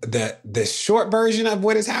the short version of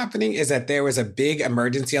what is happening is that there was a big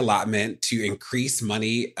emergency allotment to increase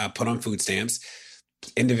money put on food stamps.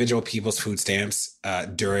 individual people's food stamps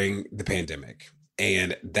during the pandemic.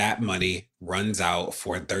 And that money runs out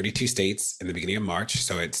for 32 states in the beginning of March.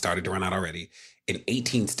 So it started to run out already. And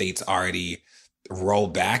 18 states already roll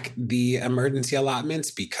back the emergency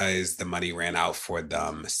allotments because the money ran out for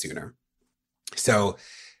them sooner. So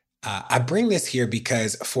I bring this here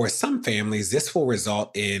because for some families, this will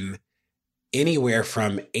result in anywhere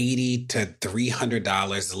from $80 to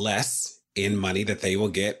 $300 less in money that they will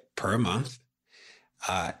get per month.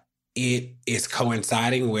 It is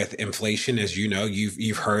coinciding with inflation. As you know,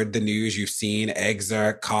 you've heard the news, you've seen eggs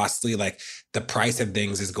are costly, like the price of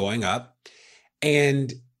things is going up.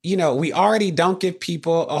 And, we already don't give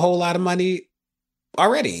people a whole lot of money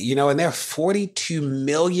already, and there are 42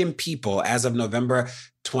 million people as of November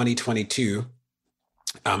 2022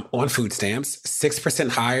 on food stamps, 6%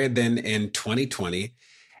 higher than in 2020.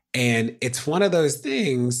 And it's one of those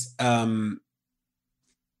things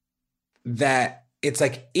that it's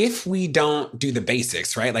like, if we don't do the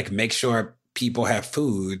basics, right? Like make sure people have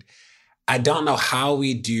food, I don't know how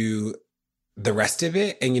we do the rest of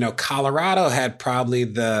it. And, Colorado had probably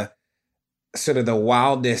the sort of the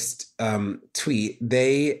wildest tweet.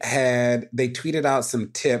 They tweeted out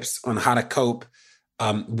some tips on how to cope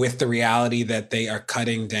with the reality that they are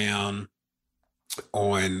cutting down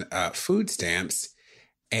on food stamps.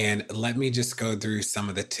 And let me just go through some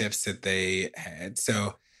of the tips that they had.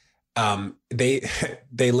 So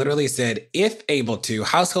they literally said, if able to,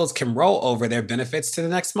 households can roll over their benefits to the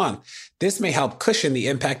next month. This may help cushion the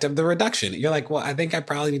impact of the reduction. You're like, well, I think I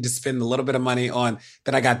probably need to spend a little bit of money on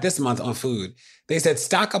that I got this month on food. They said,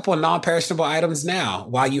 stock up on non-perishable items now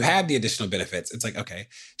while you have the additional benefits. It's like, okay,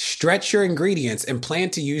 stretch your ingredients and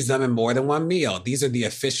plan to use them in more than one meal. These are the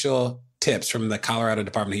official tips from the Colorado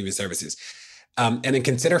Department of Human Services. And then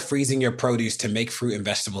consider freezing your produce to make fruit and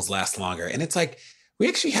vegetables last longer. And it's like, we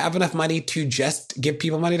actually have enough money to just give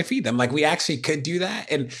people money to feed them. Like we actually could do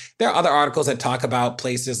that. And there are other articles that talk about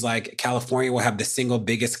places like California will have the single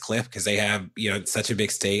biggest cliff because they have, such a big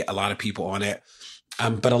state, a lot of people on it.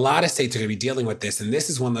 But a lot of states are going to be dealing with this. And this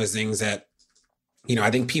is one of those things that, I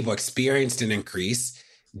think people experienced an increase,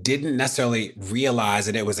 didn't necessarily realize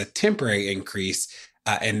that it was a temporary increase.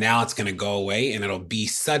 And now it's going to go away and it'll be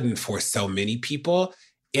sudden for so many people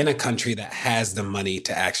in a country that has the money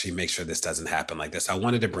to actually make sure this doesn't happen like this. I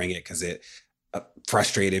wanted to bring it because it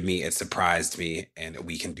frustrated me, it surprised me, and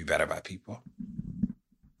we can do better by people.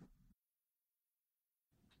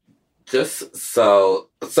 Just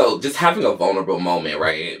having a vulnerable moment,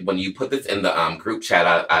 right? When you put this in the group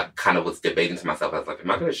chat, I kind of was debating to myself. I was like,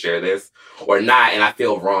 am I going to share this or not? And I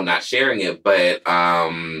feel wrong not sharing it. But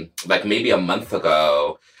like maybe a month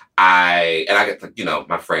ago, I get,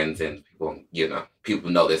 my friends and people,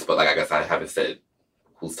 people know this, but like, I guess I haven't said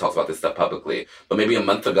who talks about this stuff publicly. But maybe a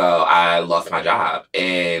month ago, I lost my job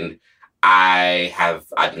and I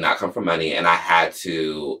do not come from money, and I had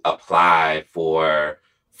to apply for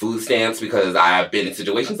food stamps because I've been in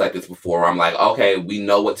situations like this before where I'm like, okay, we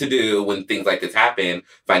know what to do when things like this happen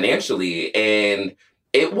financially. And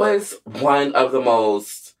it was one of the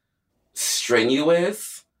most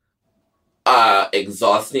strenuous,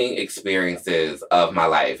 exhausting experiences of my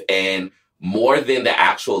life. And more than the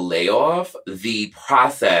actual layoff, the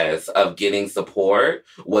process of getting support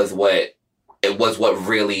was what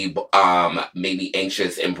really made me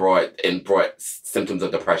anxious and brought symptoms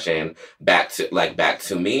of depression back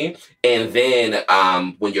to me. And then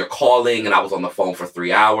when you're calling, and I was on the phone for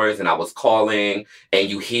 3 hours and I was calling, and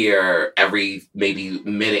you hear every maybe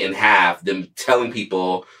minute and a half them telling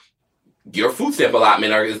people, your food stamp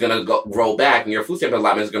allotment is going to roll back, and your food stamp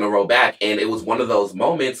allotment is going to roll back. And it was one of those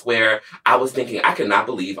moments where I was thinking, I cannot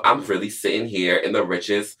believe I'm really sitting here in the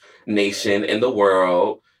richest nation in the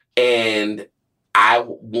world. And I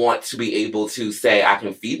want to be able to say I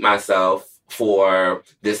can feed myself for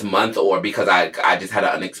this month, or because I just had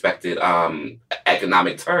an unexpected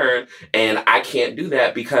economic turn. And I can't do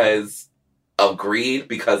that because of greed,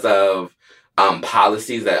 because of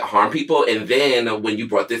policies that harm people. And then when you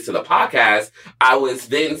brought this to the podcast, I was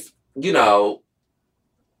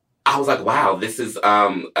like, wow, this is,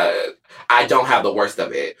 I don't have the worst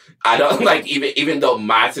of it. I don't like, even though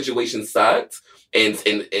my situation sucked and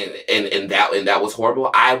that was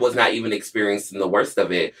horrible, I was not even experiencing the worst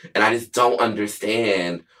of it. And I just don't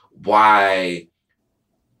understand why.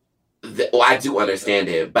 Well, I do understand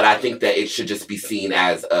it, but I think that it should just be seen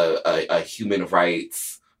as a human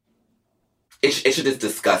rights it should just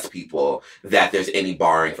disgust people that there's any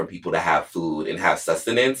barring from people to have food and have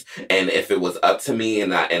sustenance. And if it was up to me,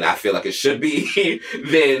 and I feel like it should be,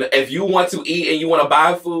 then if you want to eat and you want to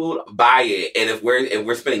buy food, buy it. And if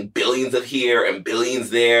we're spending billions of here and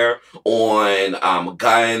billions there on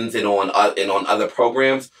guns and on other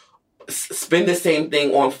programs, spend the same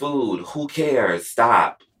thing on food. Who cares?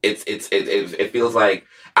 Stop. It feels like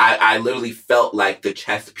I literally felt like the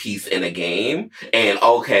chess piece in a game, and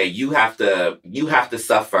okay, you have to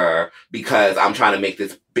suffer because I'm trying to make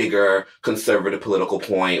this bigger conservative political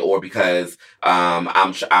point, or because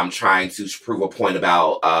I'm trying to prove a point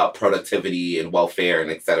about productivity and welfare and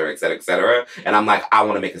et cetera, et cetera, et cetera. And I'm like, I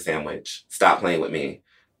want to make a sandwich. Stop playing with me.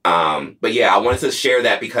 But yeah, I wanted to share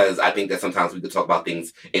that because I think that sometimes we could talk about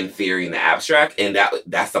things in theory in the abstract, and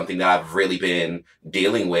that's something that I've really been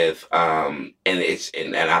dealing with. And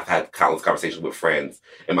I've had countless conversations with friends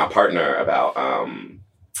and my partner about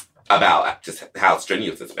just how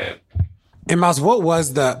strenuous it's been. And Miles, what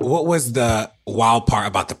was the wild part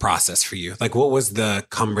about the process for you? Like, what was the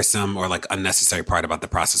cumbersome or like unnecessary part about the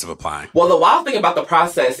process of applying? Well, the wild thing about the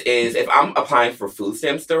process is if I'm applying for food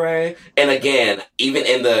stamps, DeRay, and again, even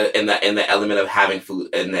in the element of having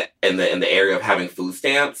food in the area of having food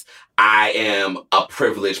stamps, I am a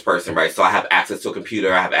privileged person, right? So I have access to a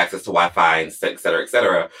computer, I have access to Wi-Fi, and et cetera, et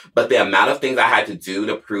cetera. But the amount of things I had to do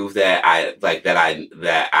to prove that I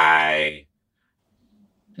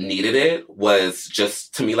needed it was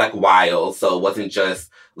just, to me, like wild. So it wasn't just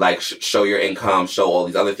like show your income, show all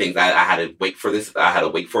these other things. I had to wait for this. I had to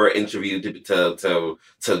wait for an interview to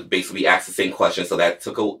basically ask the same question. So that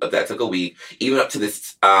took a week. Even up to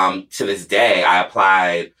this day, I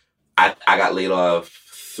applied. I got laid off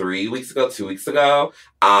 2 weeks ago.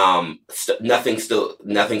 Nothing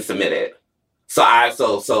submitted. So I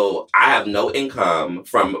have no income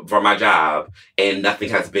from my job, and nothing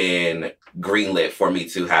has been greenlit for me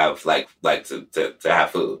to have to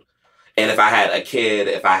have food. And if I had a kid,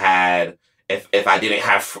 if I didn't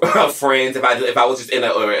have friends, if I was just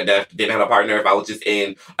didn't have a partner, if I was just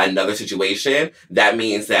in another situation, that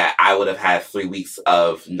means that I would have had 3 weeks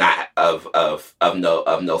of no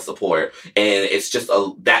support. And it's just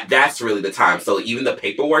that's really the time. So even the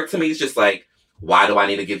paperwork to me is just like, why do I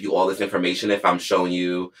need to give you all this information if I'm showing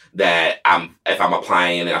you that if I'm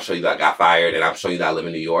applying and I show you that I got fired and I'm showing you that I live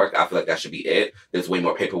in New York? I feel like that should be it. There's way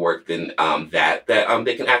more paperwork than that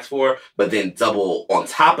they can ask for. But then double on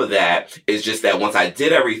top of that is just that once I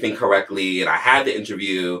did everything correctly and I had the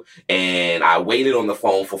interview and I waited on the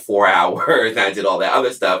phone for 4 hours and I did all that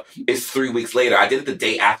other stuff, it's 3 weeks later. I did it the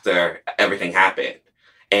day after everything happened.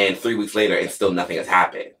 And 3 weeks later, and still nothing has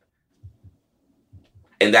happened.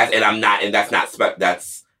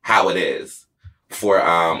 That's how it is for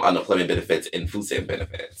unemployment benefits and food stamp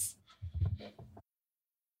benefits.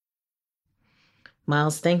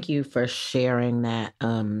 Miles, thank you for sharing that.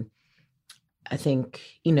 I think,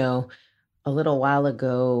 a little while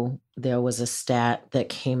ago, there was a stat that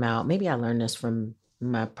came out. Maybe I learned this from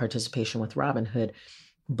my participation with Robinhood,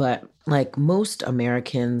 but like most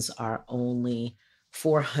Americans are only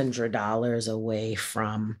 $400 away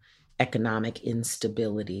from economic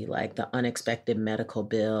instability, like the unexpected medical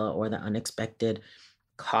bill or the unexpected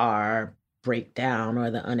car breakdown or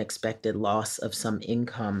the unexpected loss of some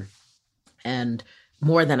income. And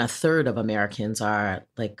more than a third of Americans are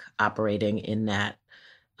like operating in that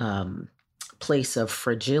place of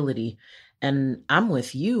fragility. And I'm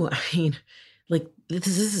with you. I mean, like this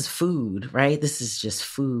is food, right? This is just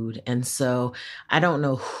food. And so I don't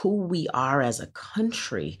know who we are as a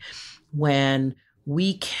country when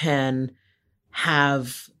we can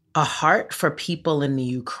have a heart for people in the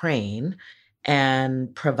Ukraine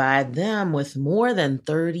and provide them with more than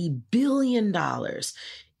 $30 billion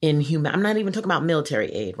in I'm not even talking about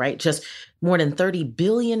military aid, right? Just more than $30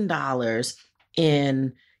 billion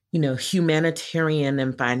in, humanitarian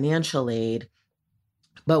and financial aid,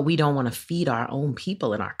 but we don't want to feed our own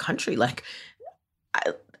people in our country. Like,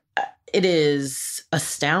 it is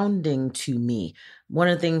astounding to me. One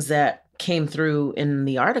of the things that came through in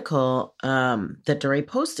the article that DeRay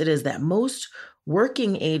posted is that most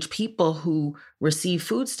working age people who receive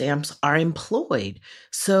food stamps are employed.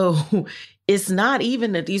 So it's not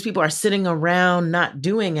even that these people are sitting around not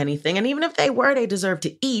doing anything. And even if they were, they deserve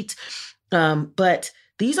to eat. But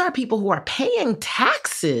these are people who are paying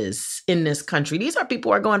taxes in this country. These are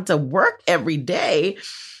people who are going to work every day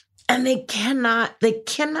and they cannot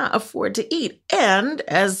afford to eat. And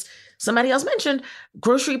as somebody else mentioned,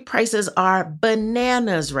 grocery prices are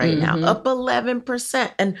bananas right now, up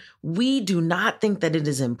 11%. And we do not think that it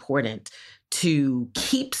is important to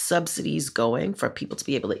keep subsidies going for people to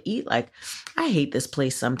be able to eat. Like, I hate this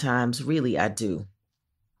place sometimes. Really, I do.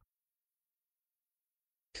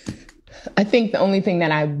 I think the only thing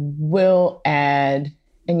that I will add,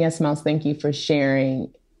 and yes, Miles, thank you for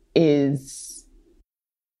sharing, is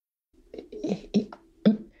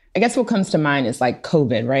I guess what comes to mind is like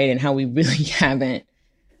COVID, right? And how we really haven't.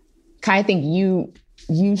 Kai, I think you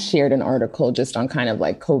shared an article just on kind of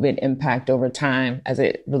like COVID impact over time as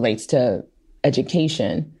it relates to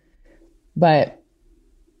education. But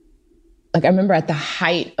like I remember at the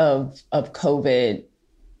height of COVID,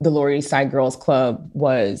 the Lower East Side Girls Club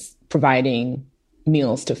was providing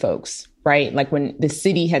meals to folks, right? Like when the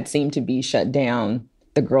city had seemed to be shut down,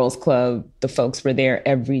 the Girls Club, the folks were there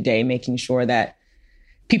every day making sure that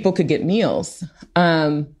people could get meals.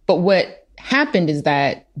 But what happened is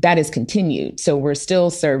that has continued. So we're still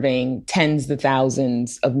serving tens of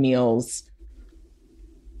thousands of meals,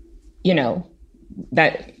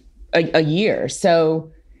 that a year.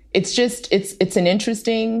 So it's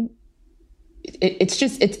interesting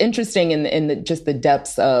in just the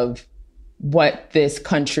depths of what this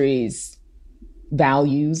country's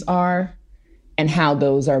values are and how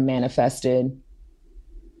those are manifested.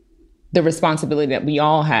 The responsibility that we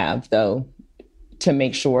all have, though, to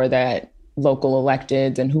make sure that local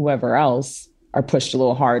electeds and whoever else are pushed a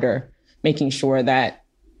little harder, making sure that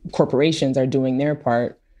corporations are doing their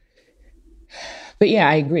part. But yeah,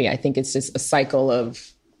 I agree. I think it's just a cycle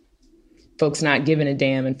of folks not giving a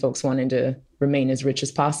damn and folks wanting to remain as rich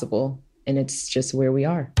as possible. And it's just where we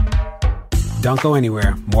are. Don't go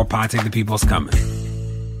anywhere. More Pod Save the People's coming.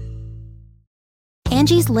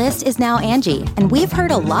 Angie's List is now Angie, and we've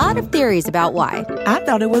heard a lot of theories about why. I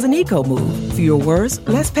thought it was an eco move. Fewer words,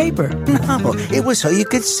 less paper. No, it was so you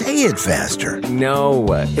could say it faster. No,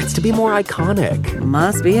 it's to be more iconic.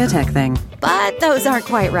 Must be a tech thing. But those aren't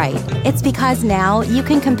quite right. It's because now you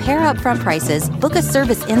can compare upfront prices, book a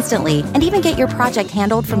service instantly, and even get your project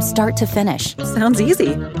handled from start to finish. Sounds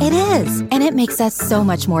easy. It is, and it makes us so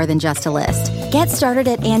much more than just a list. Get started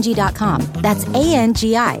at Angie.com. That's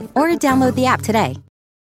ANGI, or download the app today.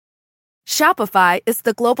 Shopify is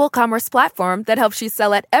the global commerce platform that helps you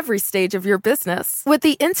sell at every stage of your business. With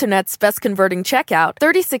the internet's best converting checkout,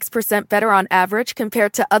 36% better on average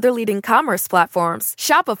compared to other leading commerce platforms,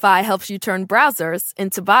 Shopify helps you turn browsers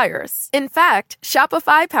into buyers. In fact,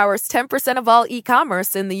 Shopify powers 10% of all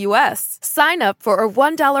e-commerce in the U.S. Sign up for a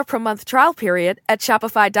 $1 per month trial period at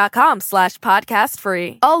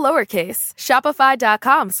shopify.com/podcastfree. All lowercase,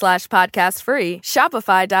 shopify.com/podcastfree,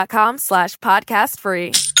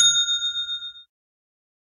 shopify.com/podcastfree.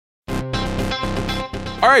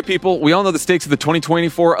 All right, people, we all know the stakes of the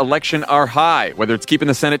 2024 election are high, whether it's keeping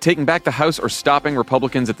the Senate, taking back the House, or stopping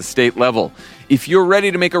Republicans at the state level. If you're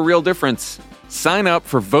ready to make a real difference, sign up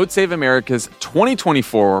for Vote Save America's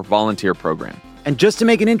 2024 volunteer program. And just to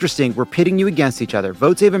make it interesting, we're pitting you against each other.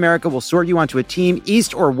 Vote Save America will sort you onto a team,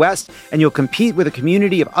 East or West, and you'll compete with a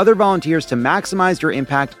community of other volunteers to maximize your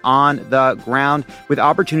impact on the ground with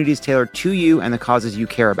opportunities tailored to you and the causes you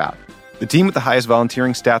care about. The team with the highest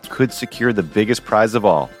volunteering stats could secure the biggest prize of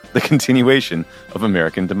all, the continuation of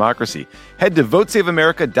American democracy. Head to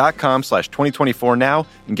votesaveamerica.com/2024 now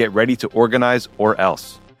and get ready to organize or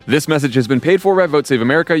else. This message has been paid for by Vote Save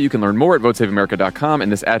America. You can learn more at votesaveamerica.com,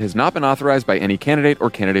 and this ad has not been authorized by any candidate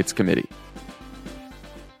or candidates committee.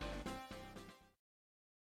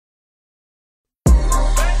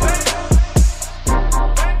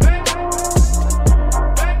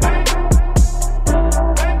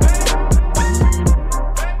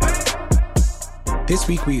 This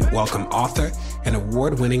week, we welcome author and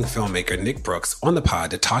award-winning filmmaker Nick Brooks on the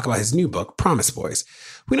pod to talk about his new book, Promise Boys.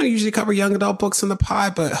 We don't usually cover young adult books on the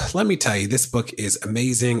pod, but let me tell you, this book is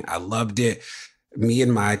amazing. I loved it. Me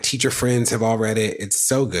and my teacher friends have all read it. It's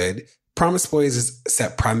so good. Promise Boys is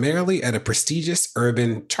set primarily at a prestigious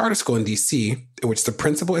urban charter school in D.C., in which the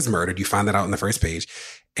principal is murdered. You find that out on the first page.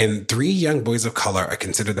 And 3 young boys of color are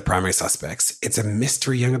considered the primary suspects. It's a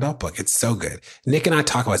mystery young adult book. It's so good. Nick and I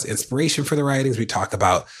talk about his inspiration for the writings. We talk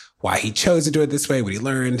about why he chose to do it this way, what he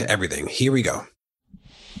learned, everything. Here we go.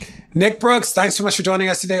 Nick Brooks, thanks so much for joining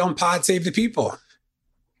us today on Pod Save the People.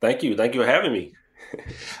 Thank you. Thank you for having me.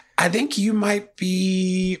 I think you might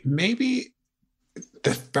be maybe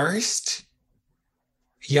the first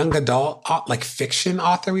young adult, like fiction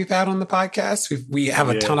author we've had on the podcast. We have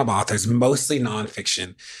a ton of authors, mostly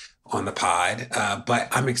nonfiction on the pod. But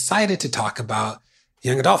I'm excited to talk about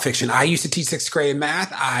young adult fiction. I used to teach 6th grade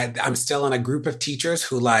math. I'm still in a group of teachers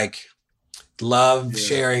who love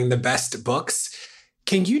sharing the best books.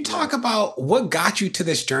 Can you talk about what got you to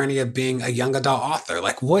this journey of being a young adult author?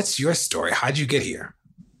 Like, what's your story? How'd you get here?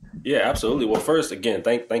 Yeah, absolutely. Well, first, again,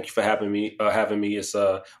 thank you for having me. It's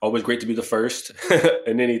always great to be the first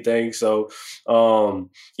in anything. So,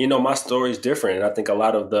 my story is different, and I think a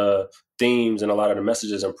lot of the themes and a lot of the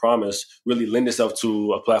messages and promise really lend itself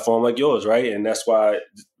to a platform like yours, right? And that's why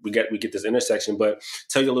we get this intersection. But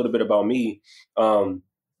tell you a little bit about me. I'm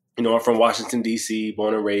from Washington, D.C.,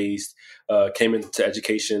 born and raised, came into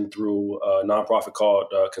education through a nonprofit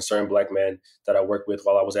called Concerned Black Men that I worked with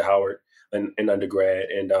while I was at Howard in undergrad.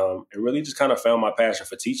 And really just kind of found my passion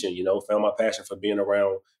for teaching, found my passion for being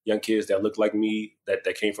around young kids that looked like me, that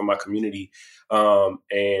came from my community.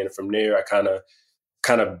 And from there, I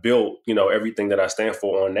kind of built, everything that I stand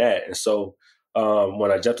for on that. And so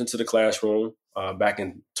when I jumped into the classroom back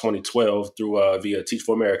in 2012 through via Teach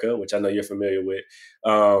for America, which I know you're familiar with,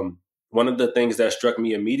 one of the things that struck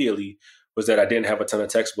me immediately was that I didn't have a ton of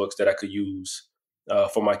textbooks that I could use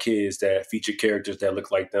for my kids that featured characters that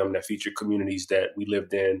looked like them, that featured communities that we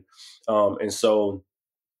lived in. And so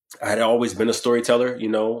I had always been a storyteller,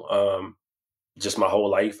 just my whole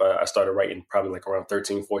life. I started writing probably like around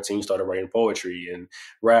 13, 14, started writing poetry and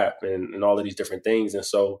rap and all of these different things. And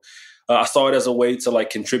so I saw it as a way to like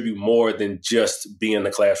contribute more than just being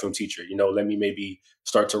the classroom teacher. Let me maybe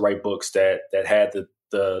start to write books that had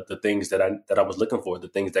the things that I was looking for, the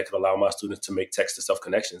things that could allow my students to make text to self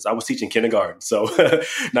connections. I was teaching kindergarten, so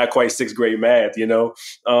not quite sixth grade math,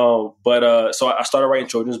 But so I started writing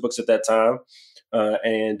children's books at that time.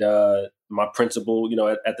 And my principal,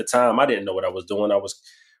 at the time, I didn't know what I was doing. I was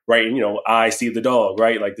writing, I see the dog,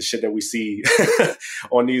 right? Like the shit that we see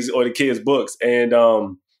on the kids' books. And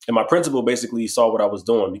my principal basically saw what I was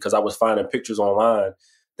doing because I was finding pictures online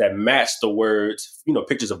that matched the words,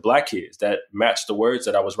 pictures of Black kids that matched the words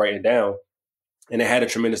that I was writing down. And it had a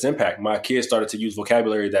tremendous impact. My kids started to use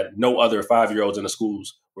vocabulary that no other 5-year-olds in the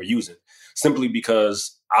schools were using, simply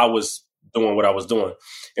because I was doing what I was doing.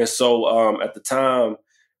 And so at the time,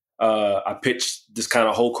 I pitched this kind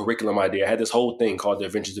of whole curriculum idea. I had this whole thing called The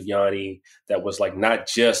Adventures of Yanni that was like not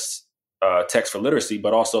just text for literacy,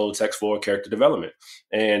 but also text for character development.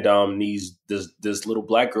 And this little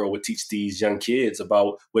Black girl would teach these young kids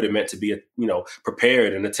about what it meant to be,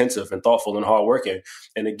 prepared and attentive and thoughtful and hardworking.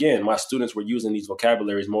 And again, my students were using these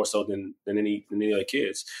vocabularies more so than any other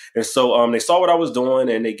kids. And so they saw what I was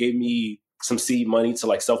doing, and they gave me some seed money to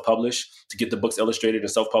like self-publish, to get the books illustrated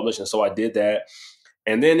and self-published. And so I did that.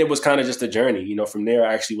 And then it was kind of just a journey. From there,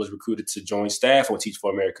 I actually was recruited to join staff on Teach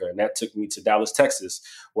for America. And that took me to Dallas, Texas,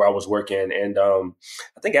 where I was working. And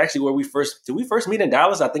I think actually did we first meet in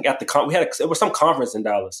Dallas? I think at it was some conference in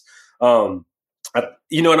Dallas.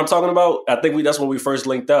 You know what I'm talking about? I think that's when we first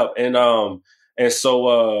linked up. And so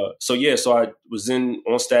I was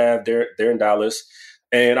on staff there in Dallas.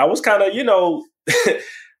 And I was kind of,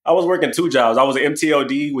 I was working 2 jobs. I was an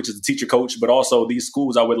MTLD, which is a teacher coach, but also these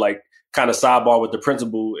schools I would like kind of sidebar with the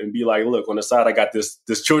principal and be like, look, on the side, I got this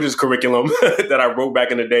children's curriculum that I wrote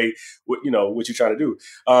back in the day. What you trying to do?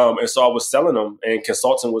 And so I was selling them and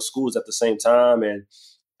consulting with schools at the same time. And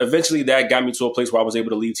eventually that got me to a place where I was able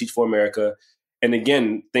to leave Teach for America. And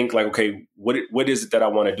again, think like, okay, what is it that I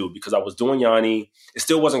want to do? Because I was doing Yanni. It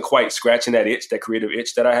still wasn't quite scratching that itch, that creative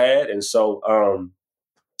itch that I had. And so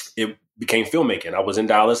it became filmmaking. I was in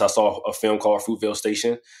Dallas. I saw a film called Fruitvale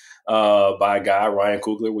Station by a guy, Ryan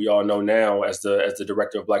Coogler, we all know now as the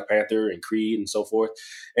director of Black Panther and Creed and so forth.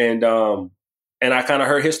 And I kind of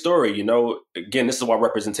heard his story. Again, this is why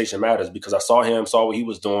representation matters, because I saw him, saw what he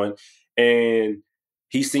was doing, and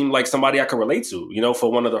he seemed like somebody I could relate to,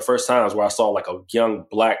 for one of the first times where I saw like a young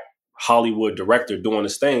Black Hollywood director doing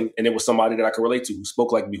this thing. And it was somebody that I could relate to, who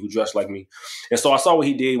spoke like me, who dressed like me. And so I saw what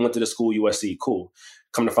he did, went to the school, USC, cool.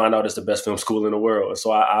 Come to find out it's the best film school in the world. And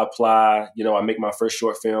so I apply, I make my first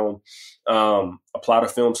short film, apply to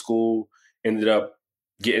film school, ended up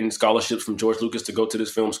getting scholarships from George Lucas to go to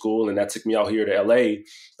this film school. And that took me out here to LA. And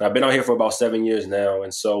I've been out here for about 7 years now.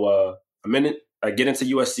 And so I get into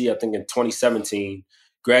USC, I think in 2017,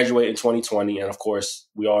 graduate in 2020. And of course,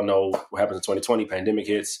 we all know what happens in 2020, pandemic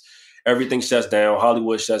hits, everything shuts down,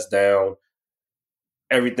 Hollywood shuts down,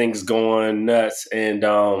 everything's going nuts. And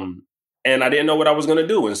I didn't know what I was going to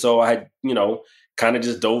do. And so I had, kind of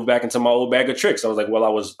just dove back into my old bag of tricks. I was like, well, I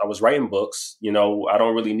was writing books. I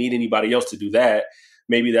don't really need anybody else to do that.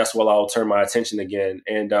 Maybe that's where I'll turn my attention again.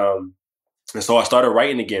 And so I started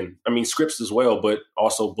writing again. I mean, scripts as well, but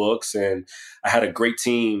also books. And I had a great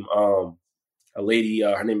team. A lady,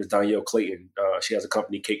 her name is Danielle Clayton. She has a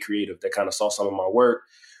company, Cake Creative, that kind of saw some of my work,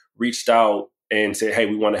 reached out, and said, hey,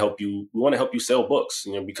 we want to help you. We want to help you sell books,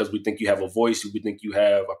 because we think you have a voice, we think you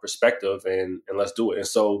have a perspective, and let's do it. And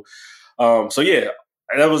so yeah,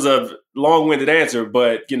 that was a long-winded answer,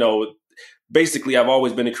 but basically, I've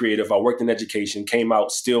always been a creative. I worked in education, came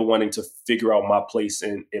out still wanting to figure out my place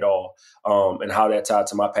in it all, and how that tied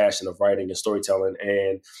to my passion of writing and storytelling.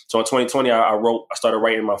 And so in 2020, I started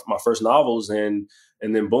writing my first novels, and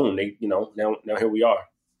then boom, now here we are.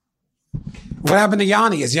 What happened to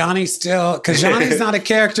Yanni? Is Yanni still? Because Yanni's not a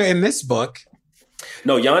character in this book.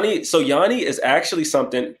 No, Yanni. So Yanni is actually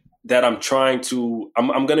something that I'm trying to.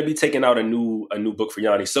 I'm going to be taking out a new book for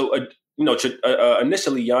Yanni. So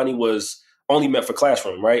initially Yanni was only meant for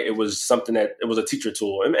classroom, right? It was something it was a teacher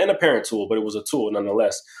tool and a parent tool, but it was a tool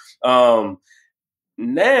nonetheless. Now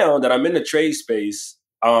that I'm in the trade space,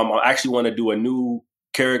 I actually want to do a new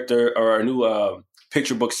character or a new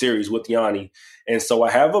picture book series with Yanni. And so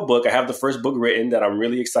I have a book. I have the first book written that I'm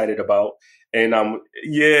really excited about. And I'm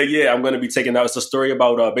going to be taking out. It's a story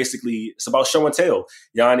about basically it's about show and tell.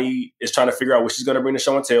 Yanni is trying to figure out what she's going to bring to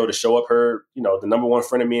show and tell to show up her, the number one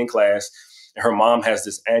friend of me in class. And her mom has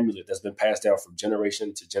this amulet that's been passed down from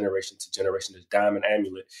generation to generation to generation, this diamond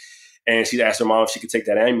amulet. And she asked her mom if she could take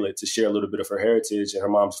that amulet to share a little bit of her heritage. And her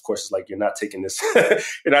mom, of course, is like, "You're not taking this.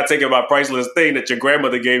 You're not taking my priceless thing that your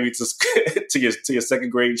grandmother gave me to your second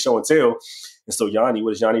grade show and tell." And so Yanni,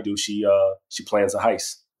 what does Yanni do? She plans a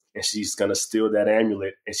heist. And she's going to steal that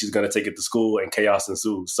amulet and she's going to take it to school and chaos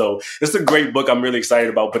ensues. So it's a great book I'm really excited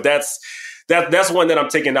about. But that's one that I'm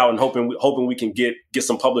taking out and hoping we can get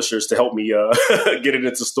some publishers to help me get it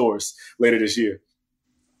into stores later this year.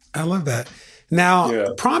 I love that.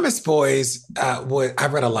 Now, Promise Boys, I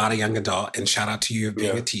read a lot of young adult, and shout out to you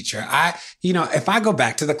being a teacher. If I go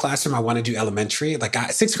back to the classroom, I want to do elementary. Like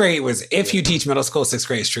sixth grade was, if you teach middle school, sixth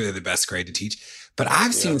grade is truly the best grade to teach. But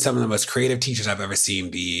I've seen some of the most creative teachers I've ever seen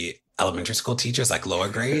be elementary school teachers, like lower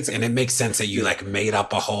grades. And it makes sense that you like made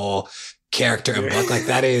up a whole character and book. Like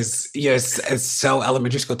that is, it's so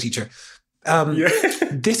elementary school teacher.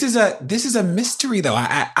 This is a mystery though.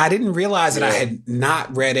 I didn't realize that I had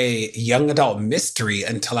not read a young adult mystery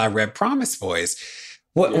until I read Promise Boys.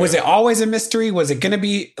 Was it always a mystery? Was it going to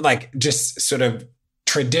be like just sort of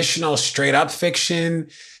traditional straight up fiction?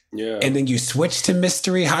 Yeah. And then you switch to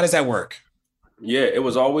mystery? How does that work? Yeah, it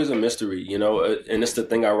was always a mystery, and it's the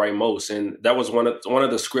thing I write most. And that was one of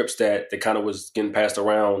the scripts that kind of was getting passed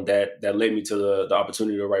around that led me to the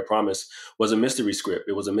opportunity to write Promise was a mystery script.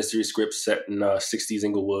 It was a mystery script set in 60s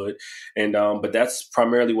Inglewood. And but that's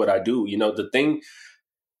primarily what I do. The thing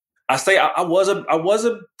I say, I was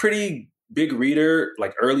a pretty big reader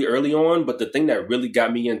like early on. But the thing that really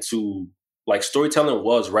got me into like storytelling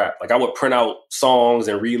was rap. Like I would print out songs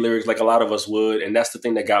and read lyrics like a lot of us would. And that's the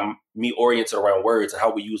thing that got me oriented around words and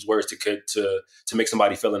how we use words to make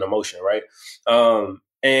somebody feel an emotion. Right.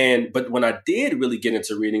 But when I did really get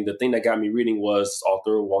into reading, the thing that got me reading was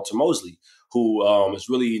author Walter Mosley, who is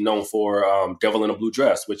really known for Devil in a Blue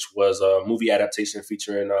Dress, which was a movie adaptation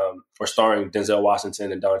featuring or starring Denzel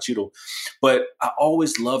Washington and Don Cheadle. But I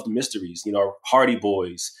always loved mysteries, Hardy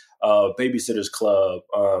Boys, Babysitter's Club,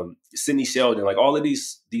 Sidney Sheldon, like all of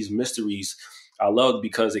these mysteries I loved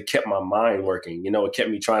because it kept my mind working. It kept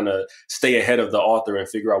me trying to stay ahead of the author and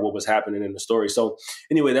figure out what was happening in the story. So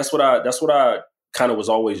anyway, that's what I kind of was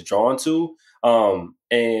always drawn to.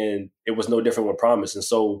 And it was no different with Promise. And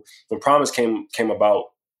so when Promise came about,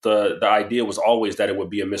 the idea was always that it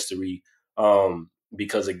would be a mystery.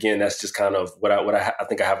 Because again, that's just kind of what I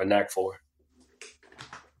think I have a knack for.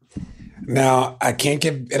 Now, I can't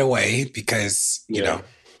give it away because,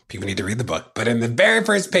 people need to read the book. But in the very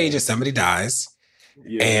first page, somebody dies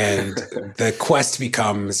and the quest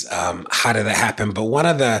becomes, how did that happen? But one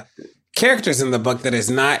of the characters in the book that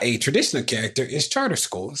is not a traditional character is charter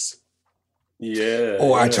schools.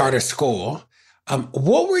 Or a charter school.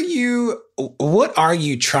 What are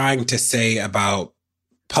you trying to say about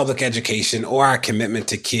public education or our commitment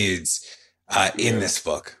to kids in this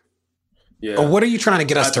book? Yeah. Or what are you trying to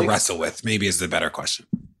get us to wrestle with? Maybe is the better question.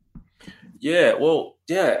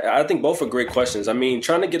 I think both are great questions. I mean,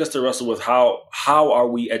 trying to get us to wrestle with how are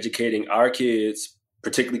we educating our kids,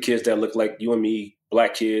 particularly kids that look like you and me,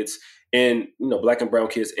 Black kids, and Black and brown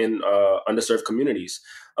kids in underserved communities.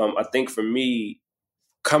 I think for me,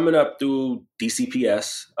 coming up through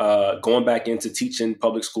DCPS, going back into teaching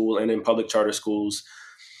public school and in public charter schools,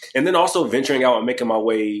 and then also venturing out and making my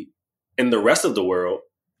way in the rest of the world,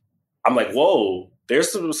 I'm like, whoa,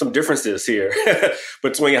 there's some differences here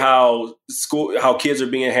between how kids are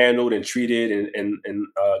being handled and treated and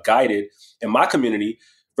guided in my community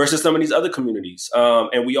versus some of these other communities.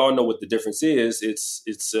 And we all know what the difference is.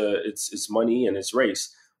 It's money and it's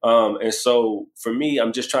race. And so for me,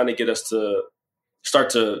 I'm just trying to get us to start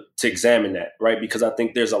to examine that, right? Because I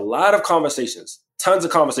think there's a lot of conversations, tons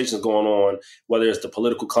of conversations going on, whether it's the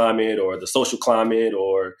political climate or the social climate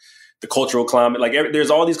or the cultural climate. Like there's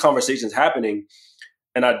all these conversations happening.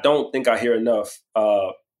 And I don't think I hear enough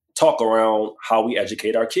talk around how we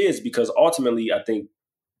educate our kids, because ultimately I think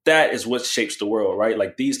that is what shapes the world, right?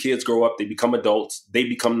 Like these kids grow up, they become adults, they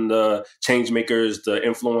become the change makers, the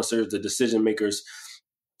influencers, the decision makers.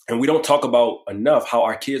 And we don't talk about enough how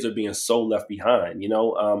our kids are being so left behind.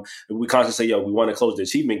 We constantly say, we want to close the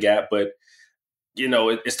achievement gap, but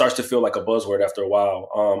it starts to feel like a buzzword after a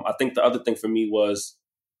while. I think the other thing for me was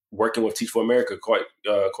working with Teach for America,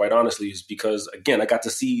 quite honestly, is because, again, I got to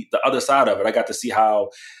see the other side of it. I got to see how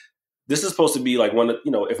this is supposed to be like one of,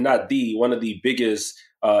 if not one of the biggest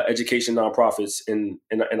education nonprofits in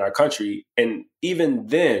our country. And even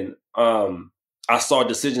then, I saw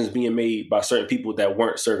decisions being made by certain people that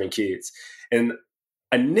weren't serving kids. And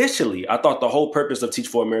initially, I thought the whole purpose of Teach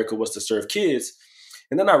for America was to serve kids.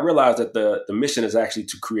 And then I realized that the mission is actually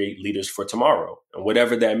to create leaders for tomorrow, and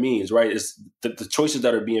whatever that means, right? Is the choices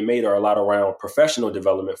that are being made are a lot around professional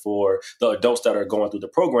development for the adults that are going through the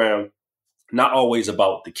program, not always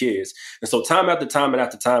about the kids. And so time after time and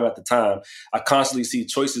after time after time, I constantly see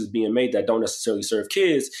choices being made that don't necessarily serve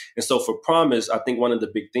kids. And so for Promise, I think one of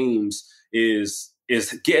the big themes is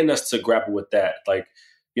getting us to grapple with that. Like,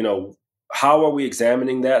 how are we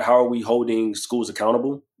examining that? How are we holding schools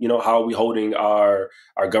accountable? How are we holding our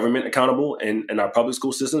government accountable and our public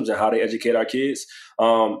school systems and how they educate our kids?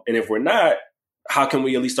 And if we're not, how can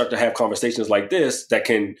we at least start to have conversations like this that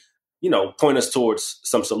can, point us towards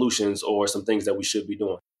some solutions or some things that we should be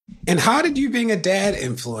doing? And how did you being a dad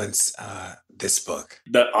influence this book?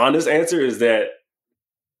 The honest answer is that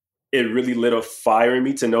it really lit a fire in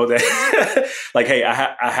me to know that, like, hey,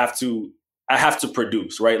 I have to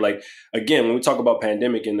produce, right? Like, again, when we talk about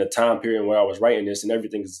pandemic and the time period where I was writing this and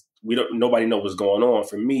nobody knows what's going on.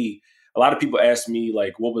 For me, a lot of people ask me,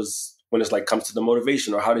 like, when it's like comes to the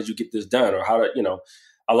motivation, or how did you get this done, or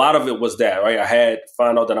a lot of it was that, right? I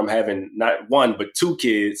found out that I'm having not one, but two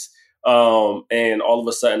kids. And all of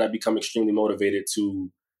a sudden I become extremely motivated to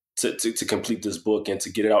complete this book and to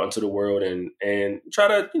get it out into the world and try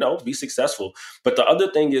to, be successful. But the other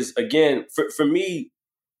thing is, again, for me,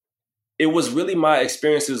 it was really my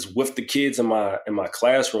experiences with the kids in my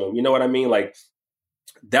classroom. You know what I mean? Like,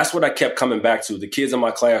 that's what I kept coming back to, the kids in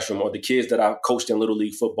my classroom, or the kids that I coached in Little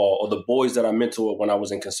League football, or the boys that I mentored when I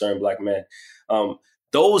was in Concerned Black Men.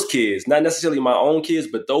 Those kids, not necessarily my own kids,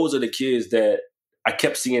 but those are the kids that I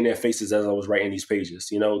kept seeing their faces as I was writing these pages.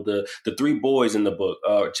 The three boys in the book,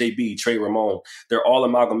 JB, Trey, Ramon, they're all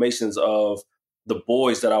amalgamations of the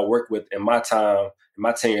boys that I worked with in my time, in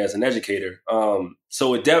my tenure as an educator.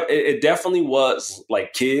 So it definitely was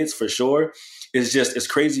like kids for sure. It's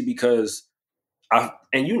crazy because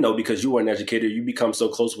because you were an educator, you become so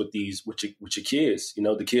close with your kids,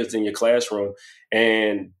 the kids in your classroom.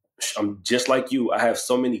 And I'm just like you. I have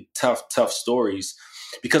so many tough stories,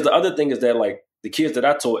 because the other thing is that, like, the kids that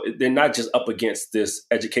I taught, they're not just up against this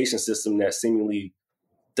education system that seemingly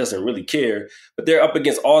doesn't really care, but they're up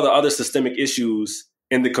against all the other systemic issues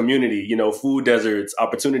in the community, food deserts,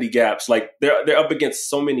 opportunity gaps. Like, they're up against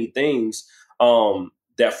so many things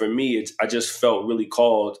that for me, I just felt really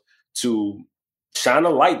called to shine a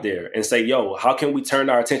light there and say, how can we turn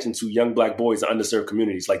our attention to young Black boys in underserved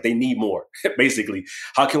communities? Like, they need more, basically.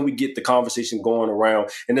 How can we get the conversation going around?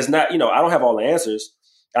 And it's not, I don't have all the answers.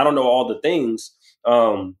 I don't know all the things.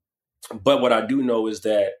 But what I do know is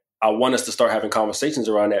that I want us to start having conversations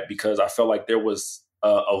around that, because I felt like there was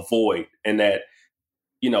a void, and that,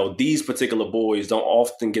 these particular boys don't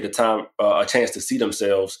often get a chance to see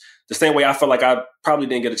themselves the same way I felt like I probably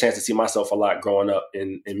didn't get a chance to see myself a lot growing up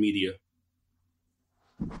in media.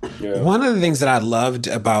 Yeah. One of the things that I loved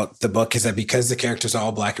about the book is that because the characters are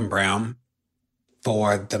all Black and brown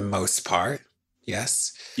for the most part.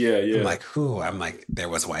 Yes. Yeah. I'm like, there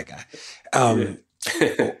was a white guy.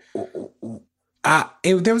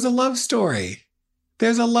 There was a love story.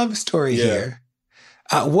 There's a love story here.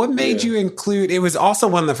 What made you include, it was also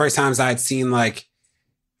one of the first times I'd seen like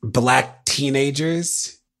Black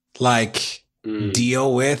teenagers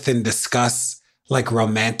deal with and discuss like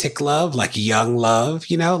romantic love, like young love,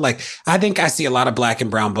 like I think I see a lot of Black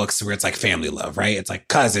and brown books where it's like family love, right? It's like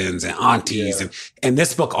cousins and aunties. And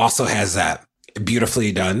this book also has that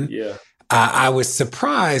beautifully done. Yeah. I was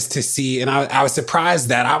surprised to see, and I was surprised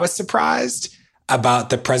that I was surprised about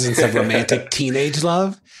the presence of romantic teenage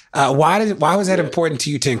love. Why was that important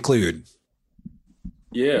to you to include?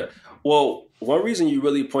 Yeah. Well, one reason you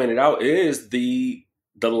really pointed out is the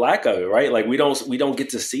lack of it, right? Like we don't get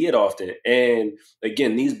to see it often. And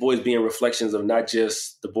again, these boys being reflections of not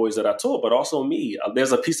just the boys that I taught, but also me.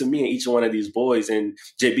 There's a piece of me in each one of these boys. And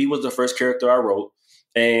JB was the first character I wrote.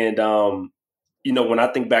 And when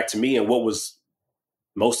I think back to me and what was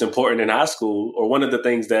most important in high school, or one of the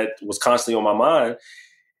things that was constantly on my mind,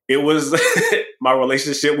 it was my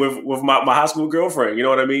relationship with my high school girlfriend. You know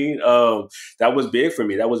what I mean? That was big for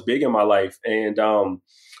me. That was big in my life. And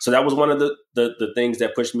so that was one of the things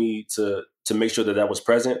that pushed me to make sure that was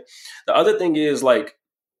present. The other thing is like,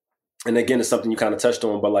 and again, it's something you kind of touched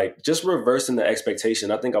on, but like just reversing the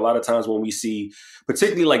expectation. I think a lot of times when we see,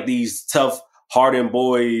 particularly like these tough, hardened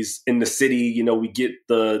boys in the city, we get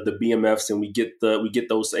the BMFs and we get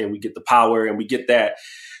those and we get the power and we get that.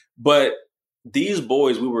 But these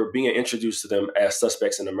boys, we were being introduced to them as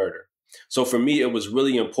suspects in a murder. So for me, it was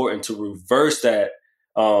really important to reverse that,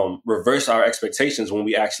 reverse our expectations when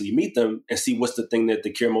we actually meet them and see what's the thing that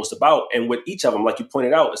they care most about. And with each of them, like you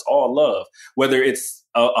pointed out, it's all love, whether it's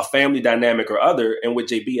a family dynamic or other. And with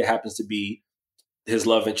JB, it happens to be his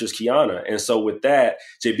love interest, Kiana. And so with that,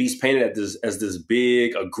 JB's painted as this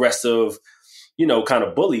big, aggressive, kind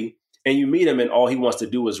of bully. And you meet him and all he wants to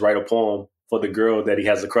do is write a poem for the girl that he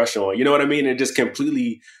has a crush on. You know what I mean? It just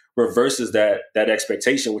completely reverses that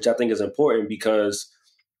expectation, which I think is important because,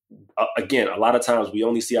 again, a lot of times we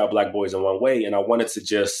only see our Black boys in one way. And I wanted to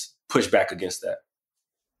just push back against that.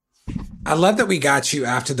 I love that we got you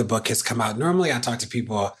after the book has come out. Normally I talk to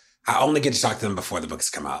people, I only get to talk to them before the book has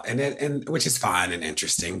come out, and which is fine and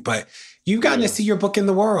interesting. But you've gotten to see your book in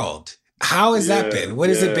the world. How has that been? What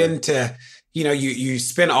has it been to... you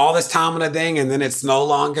spend all this time on a thing and then it's no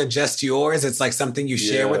longer just yours. It's like something you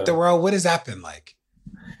share with the world. What has that been like?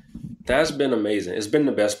 That's been amazing. It's been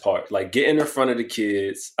the best part. Like getting in front of the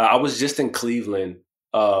kids. I was just in Cleveland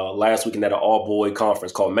last weekend at an all-boy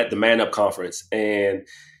conference called the Man Up Conference. And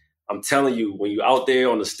I'm telling you, when you're out there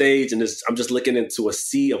on the stage and I'm just looking into a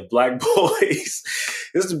sea of Black boys,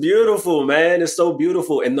 it's beautiful, man. It's so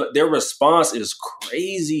beautiful. And their response is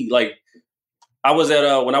crazy. Like, I was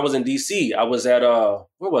at, when I was in DC, I was at,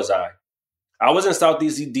 where was I? I was in South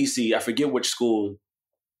DC. I forget which school.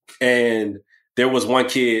 And there was one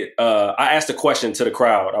kid, I asked a question to the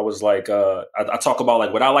crowd. I was like, I talk about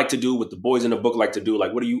like what I like to do, what the boys in the book like to do.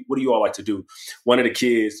 Like, what do you all like to do? One of the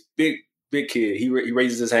kids, big kid, he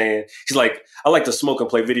raises his hand. He's like, I like to smoke and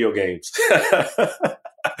play video games.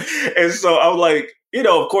 And so I was like,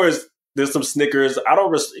 of course, there's some snickers. I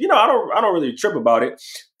don't really trip about it.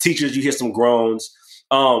 Teachers, you hear some groans.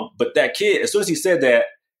 But that kid, as soon as he said that,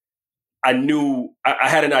 I knew I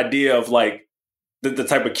had an idea of like the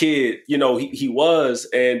type of kid, he was.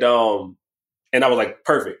 And I was like,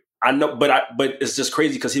 perfect. I know, but it's just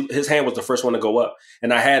crazy because his hand was the first one to go up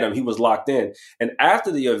and I had him, he was locked in. And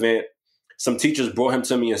after the event, some teachers brought him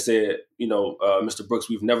to me and said, Mr. Brooks,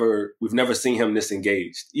 we've never seen him this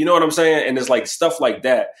engaged. You know what I'm saying? And it's like stuff like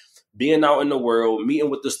that. Being out in the world, meeting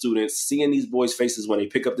with the students, seeing these boys' faces when they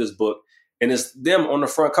pick up this book, and it's them on the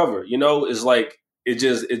front cover. It's like it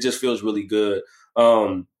just feels really good.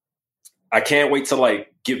 I can't wait to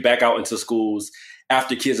like get back out into schools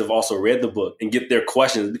after kids have also read the book and get their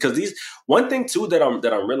questions, because one thing too that I'm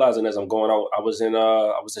realizing as I'm going out, I was in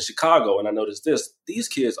Chicago and I noticed these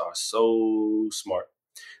kids are so smart.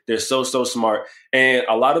 They're so smart, and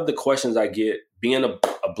a lot of the questions I get, being a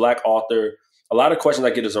Black author, a lot of questions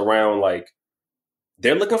I get is around like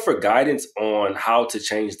they're looking for guidance on how to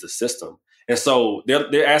change the system. And so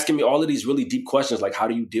they're asking me all of these really deep questions, like how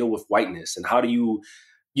do you deal with whiteness and how do you,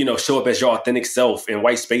 show up as your authentic self in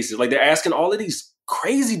white spaces? Like they're asking all of these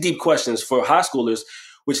crazy deep questions for high schoolers,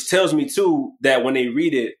 which tells me too that when they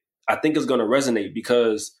read it, I think it's going to resonate,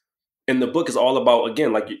 because in the book is all about,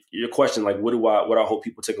 again, like your question, like what I hope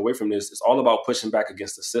people take away from this, it's all about pushing back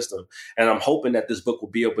against the system. And I'm hoping that this book will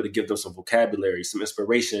be able to give them some vocabulary, some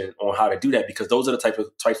inspiration on how to do that, because those are the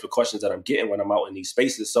types of questions that I'm getting when I'm out in these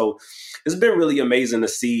spaces. So it's been really amazing to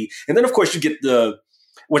see. And then of course you get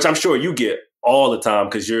which I'm sure you get all the time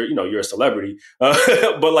because you're a celebrity.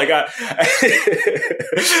 But like I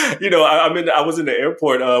was in the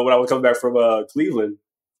airport when I was coming back from Cleveland,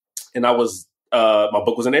 and I was, my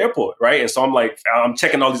book was in the airport, right? And so I'm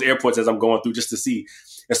checking all these airports as I'm going through just to see.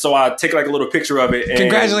 And so I take like a little picture of it. And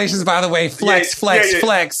congratulations, by the way, flex.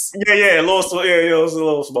 Yeah, it was a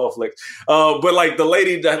little small flex. But like the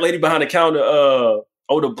lady behind the counter,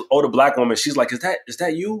 older Black woman, she's like, is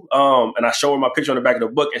that you? And I show her my picture on the back of the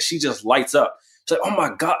book, and she just lights up. She's like, oh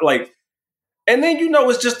my God, like. And then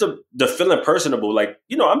it's just the feeling personable. Like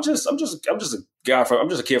I'm just a guy I'm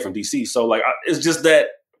just a kid from DC. So like it's just that.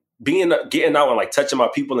 Getting out and like touching my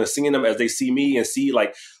people and seeing them as they see me and see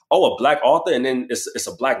like, oh, a Black author, and then it's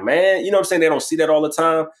a Black man. You know what I'm saying? They don't see that all the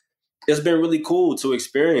time. It's been really cool to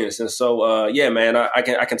experience. And so, yeah, man, I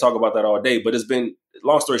can talk about that all day, but it's been,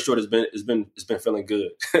 long story short, it's been feeling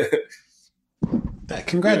good.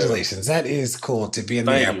 Congratulations. That is cool to be in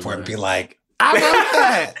the airport and be like, I love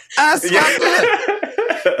that.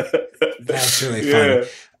 That's really funny.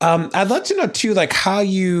 I'd love to know too, like how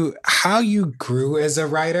you grew as a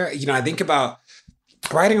writer. You know, I think about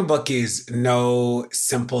writing a book is no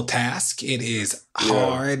simple task. It is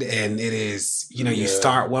hard, and it is, you know, you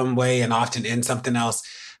start one way and often end something else.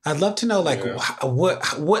 I'd love to know, like,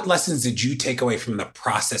 what lessons did you take away from the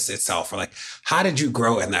process itself, or like, how did you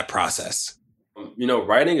grow in that process? You know,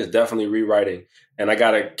 writing is definitely rewriting, and I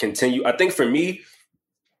gotta continue. I think for me,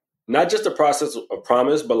 not just the process of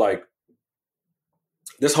promise, but like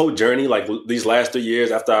this whole journey, like these last 3 years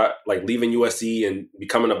after like leaving USC and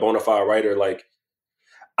becoming a bona fide writer, like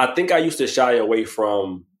I think I used to shy away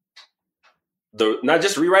from the not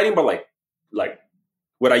just rewriting, but like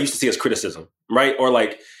what I used to see as criticism, right? Or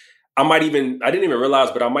like I didn't even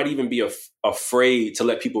realize, but I might even be afraid to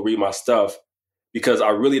let people read my stuff because I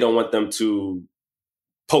really don't want them to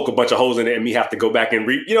poke a bunch of holes in it and me have to go back and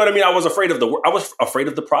read. You know what I mean? I was afraid of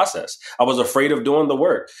the process. I was afraid of doing the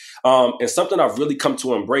work. And something I've really come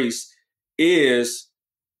to embrace is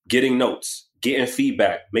getting notes, getting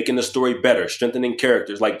feedback, making the story better, strengthening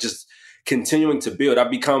characters, like just continuing to build.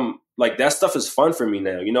 I've become like, that stuff is fun for me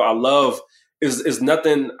now. You know, I love, is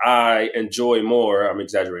nothing I enjoy more. I'm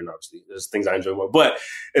exaggerating, obviously. There's things I enjoy more, but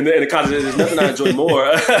in the context, there's nothing I enjoy more.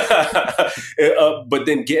 But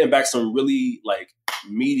then getting back some really like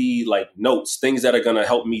meaty like notes, things that are going to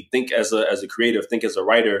help me think as a creative, think as a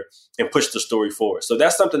writer, and push the story forward. So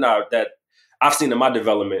that's something that I've seen in my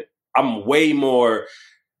development. I'm way more.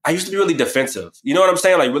 I used to be really defensive. You know what I'm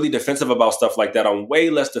saying? Like really defensive about stuff like that. I'm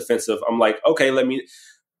way less defensive. I'm like, okay, let me.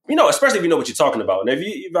 You know, especially if you know what you're talking about. And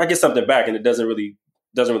if I get something back and it doesn't really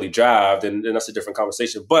drive, then that's a different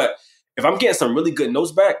conversation. But if I'm getting some really good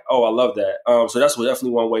notes back, I love that. So that's definitely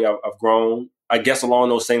one way I've grown. I guess along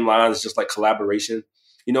those same lines, just like collaboration.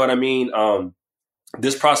 You know what I mean?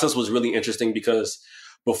 This process was really interesting because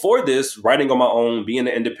before this, writing on my own, being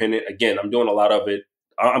an independent, again, I'm doing a lot of it.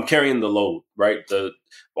 I'm carrying the load, right?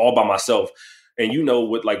 All by myself. And you know,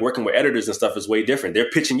 with like working with editors and stuff is way different. They're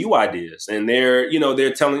pitching you ideas and they're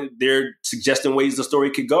suggesting ways the story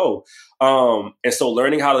could go. And so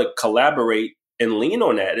learning how to collaborate and lean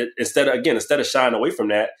on that instead of shying away from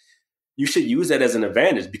that, you should use that as an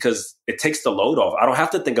advantage because it takes the load off. I don't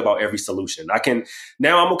have to think about every solution.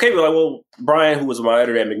 Now I'm okay with like, well, Brian, who was my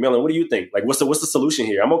editor at Macmillan, what do you think? Like, what's the solution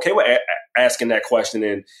here? I'm okay with asking that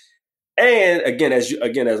question. And again,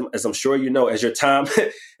 as I'm sure you know, as your time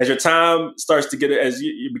starts to get,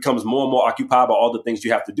 it becomes more and more occupied by all the things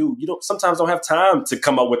you have to do, you sometimes don't have time to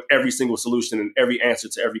come up with every single solution and every answer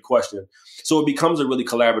to every question. So it becomes a really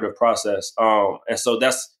collaborative process. And so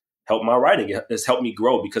that's helped my writing. It has helped me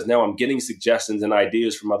grow because now I'm getting suggestions and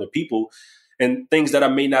ideas from other people and things that I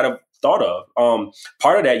may not have thought of.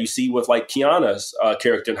 Part of that you see with like Kiana's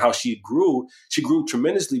character and how she grew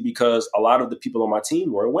tremendously because a lot of the people on my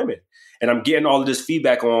team were women. And I'm getting all of this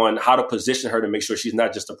feedback on how to position her to make sure she's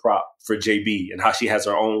not just a prop for JB and how she has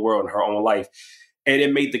her own world and her own life. And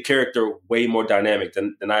it made the character way more dynamic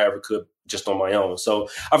than I ever could just on my own. So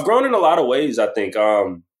I've grown in a lot of ways, I think.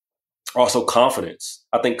 Also confidence.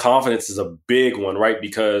 I think confidence is a big one, right?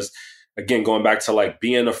 Because again, going back to like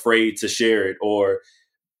being afraid to share it or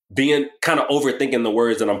being kind of overthinking the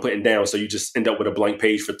words that I'm putting down. So you just end up with a blank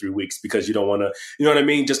page for 3 weeks because you don't want to, you know what I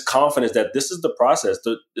mean? Just confidence that this is the process.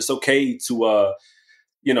 It's okay to,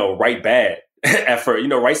 write bad at first,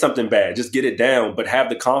 write something bad, just get it down, but have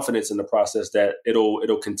the confidence in the process that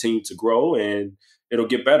it'll continue to grow and it'll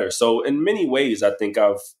get better. So in many ways, I think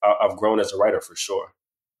I've grown as a writer for sure.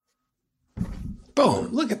 Boom.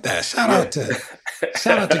 Look at that. Shout out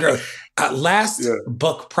to growth. Last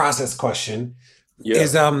book process question.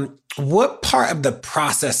 Is what part of the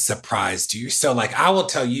process surprised you? So like I will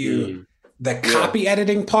tell you the copy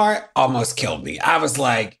editing part almost killed me. I was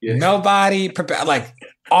like, nobody prepared, like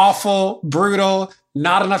awful, brutal,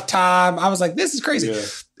 not enough time. I was like, this is crazy.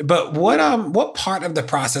 But what part of the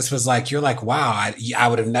process was like, you're like, wow, I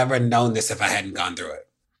would have never known this if I hadn't gone through it?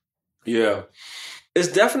 Yeah. It's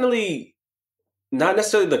definitely not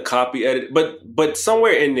necessarily the copy edit, but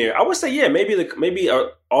somewhere in there, I would say, maybe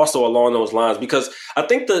also along those lines, because I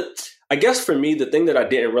think I guess for me, the thing that I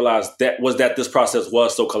didn't realize that this process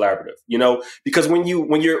was so collaborative, because when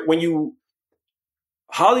you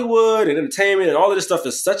Hollywood and entertainment and all of this stuff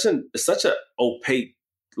is such an opaque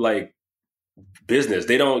like business.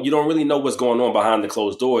 You don't really know what's going on behind the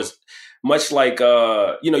closed doors. Much like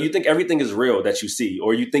you think everything is real that you see,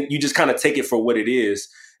 or you think you just kind of take it for what it is.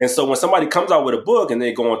 And so when somebody comes out with a book and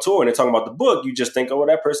they go on tour and they're talking about the book, you just think, oh,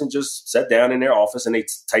 that person just sat down in their office and they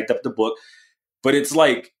typed up the book. But it's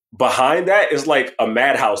like behind that is like a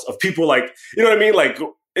madhouse of people, like, you know what I mean? Like,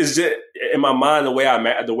 it's just in my mind, the way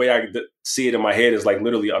I see it in my head is like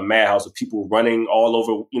literally a madhouse of people running all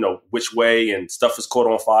over, you know, which way, and stuff is caught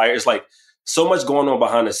on fire. It's like so much going on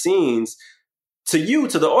behind the scenes. To you,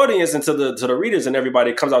 to the audience, and to the readers and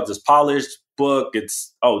everybody, it comes out this polished book.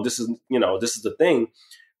 It's, this is the thing.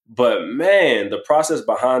 But man, the process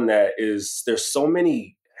behind that is, there's so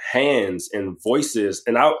many hands and voices,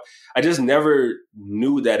 and I just never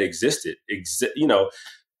knew that existed.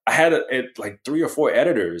 I had like 3 or 4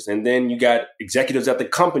 editors, and then you got executives at the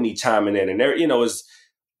company chiming in, and there, is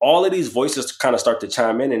all of these voices kind of start to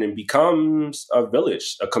chime in, and it becomes a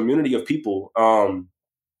village, a community of people.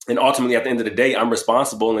 And ultimately, at the end of the day, I'm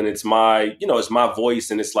responsible, and it's my voice,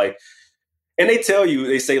 and it's like, and they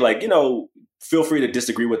say like, feel free to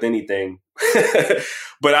disagree with anything,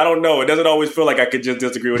 but I don't know. It doesn't always feel like I could just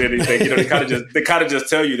disagree with anything. They kind of just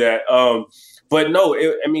tell you that. But no,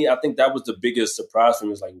 I think that was the biggest surprise for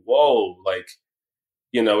me. It's like, whoa, like,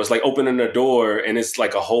 it's like opening a door, and it's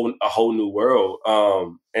like a whole new world.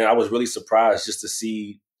 And I was really surprised just to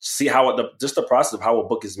see how the process of how a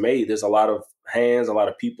book is made. There's a lot of hands, a lot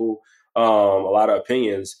of people, a lot of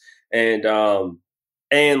opinions, and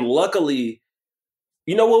luckily,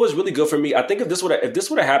 what was really good for me? I think if this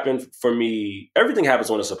would have happened for me, everything happens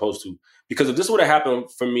when it's supposed to. Because if this would have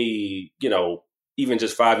happened for me, even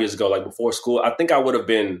just 5 years ago, like before school, I think I would have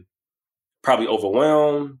been probably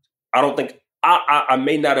overwhelmed. I don't think I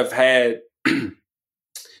may not have had. I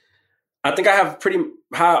think I have pretty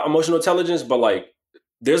high emotional intelligence, but like,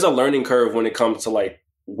 there's a learning curve when it comes to like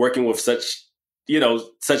working with such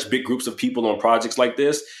big groups of people on projects like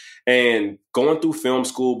this, and going through film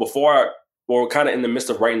school or kind of in the midst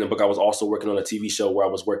of writing the book. I was also working on a TV show where I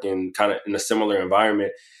was working kind of in a similar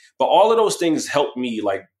environment. But all of those things helped me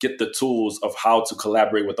like get the tools of how to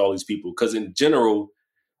collaborate with all these people. Because in general,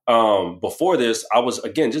 before this, I was,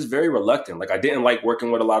 again, just very reluctant. Like, I didn't like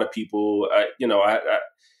working with a lot of people.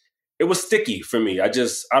 It was sticky for me. I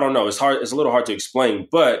don't know. It's hard. It's a little hard to explain,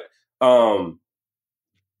 but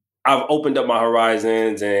I've opened up my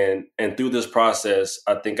horizons, and through this process,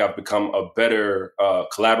 I think I've become a better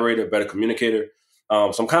collaborator, better communicator.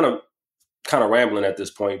 So I'm kind of rambling at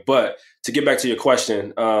this point, but to get back to your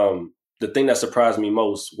question, the thing that surprised me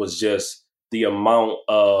most was just the amount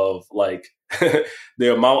of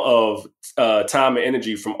time and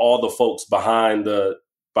energy from all the folks behind the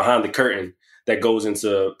curtain that goes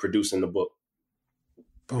into producing the book.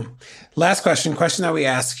 Boom. Last question that we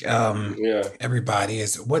ask everybody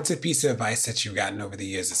is, what's a piece of advice that you've gotten over the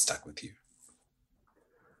years that stuck with you?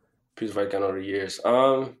 Piece of advice gotten over the years.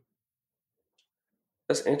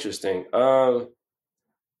 That's interesting. Well,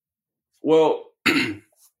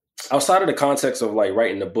 outside of the context of like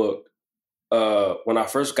writing the book, when I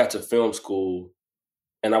first got to film school,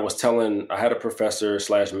 and I had a professor /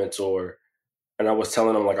 mentor, and I was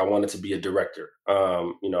telling him like I wanted to be a director.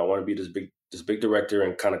 I want to be this big director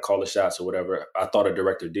and kind of call the shots or whatever I thought a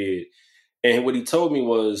director did. And what he told me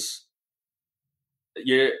was,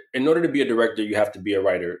 in order to be a director, you have to be a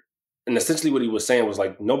writer. And essentially what he was saying was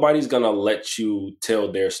like, nobody's going to let you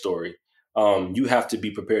tell their story. You have to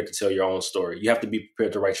be prepared to tell your own story. You have to be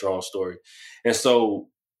prepared to write your own story. And so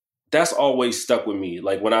that's always stuck with me.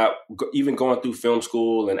 Like, when I, even going through film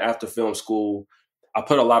school and after film school, I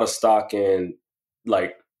put a lot of stock in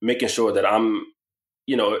like making sure that I'm,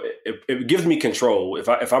 it gives me control.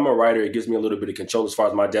 If I'm a writer, it gives me a little bit of control as far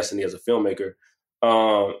as my destiny as a filmmaker.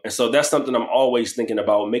 And so that's something I'm always thinking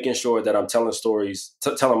about, making sure that I'm telling stories,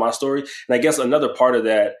 telling my story. And I guess another part of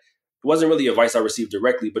that wasn't really advice I received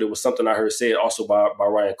directly, but it was something I heard said also by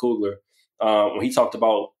Ryan Coogler, when he talked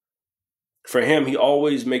about, for him, he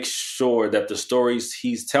always makes sure that the stories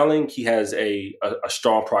he's telling, he has a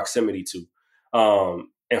strong proximity to.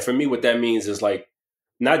 And for me, what that means is like,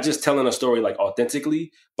 not just telling a story like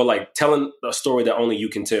authentically, but like telling a story that only you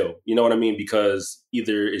can tell. You know what I mean? Because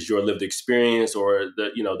either it's your lived experience or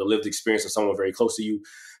the lived experience of someone very close to you.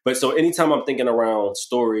 But so anytime I'm thinking around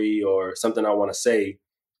story or something I want to say,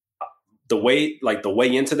 the way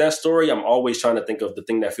into that story, I'm always trying to think of the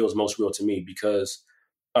thing that feels most real to me, because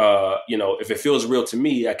if it feels real to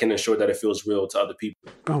me, I can ensure that it feels real to other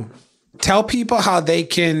people. Boom. Tell people how they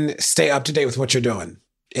can stay up to date with what you're doing.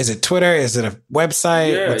 Is it Twitter? Is it a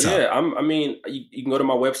website? You can go to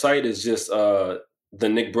my website. It's just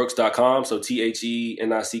thenickbrooks.com. So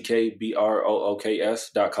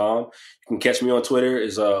THENICKBROOKS.com. You can catch me on Twitter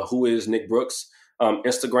is who is Nick Brooks.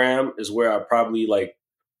 Instagram is where I probably like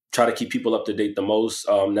try to keep people up to date the most.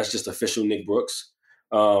 That's just official Nick Brooks.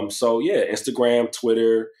 Instagram,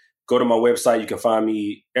 Twitter. Go to my website. You can find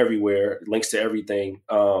me everywhere. Links to everything.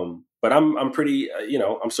 But I'm pretty,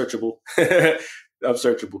 I'm searchable. I'm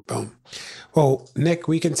searchable. Boom. Well, Nick,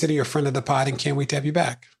 we consider you a friend of the pod and can't wait to have you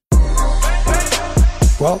back.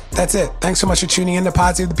 Well, that's it. Thanks so much for tuning in to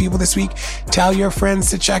Pod Save the People this week. Tell your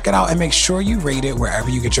friends to check it out and make sure you rate it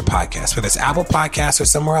wherever you get your podcasts, whether it's Apple Podcasts or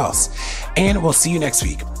somewhere else. And we'll see you next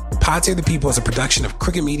week. Pod Save the People is a production of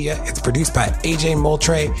Crooked Media. It's produced by AJ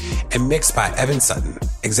Moultrie and mixed by Evan Sutton.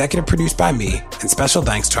 Executive produced by me, and special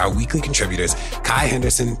thanks to our weekly contributors, Kai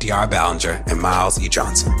Henderson, DR Ballinger, and Miles E.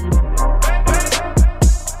 Johnson.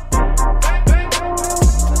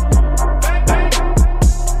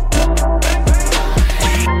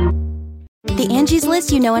 The Angie's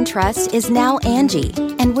List you know and trust is now Angie,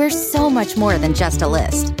 and we're so much more than just a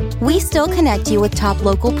list. We still connect you with top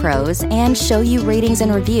local pros and show you ratings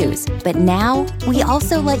and reviews, but now we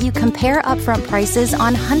also let you compare upfront prices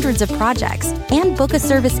on hundreds of projects and book a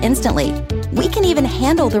service instantly. We can even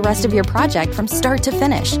handle the rest of your project from start to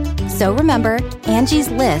finish. So remember, Angie's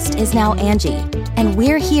List is now Angie, and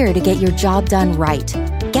we're here to get your job done right.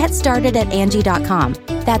 Get started at Angie.com.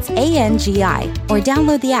 That's ANGI, or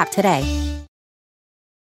download the app today.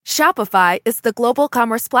 Shopify is the global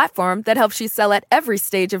commerce platform that helps you sell at every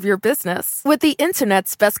stage of your business. With the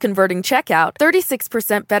internet's best converting checkout,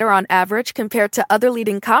 36% better on average compared to other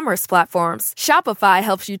leading commerce platforms, Shopify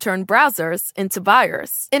helps you turn browsers into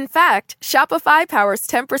buyers. In fact, Shopify powers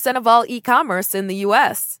 10% of all e-commerce in the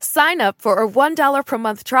U.S. Sign up for a $1 per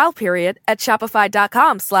month trial period at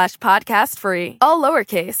shopify.com/podcastfree. All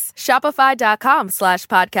lowercase,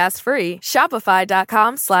 shopify.com/podcastfree,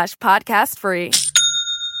 shopify.com/podcastfree.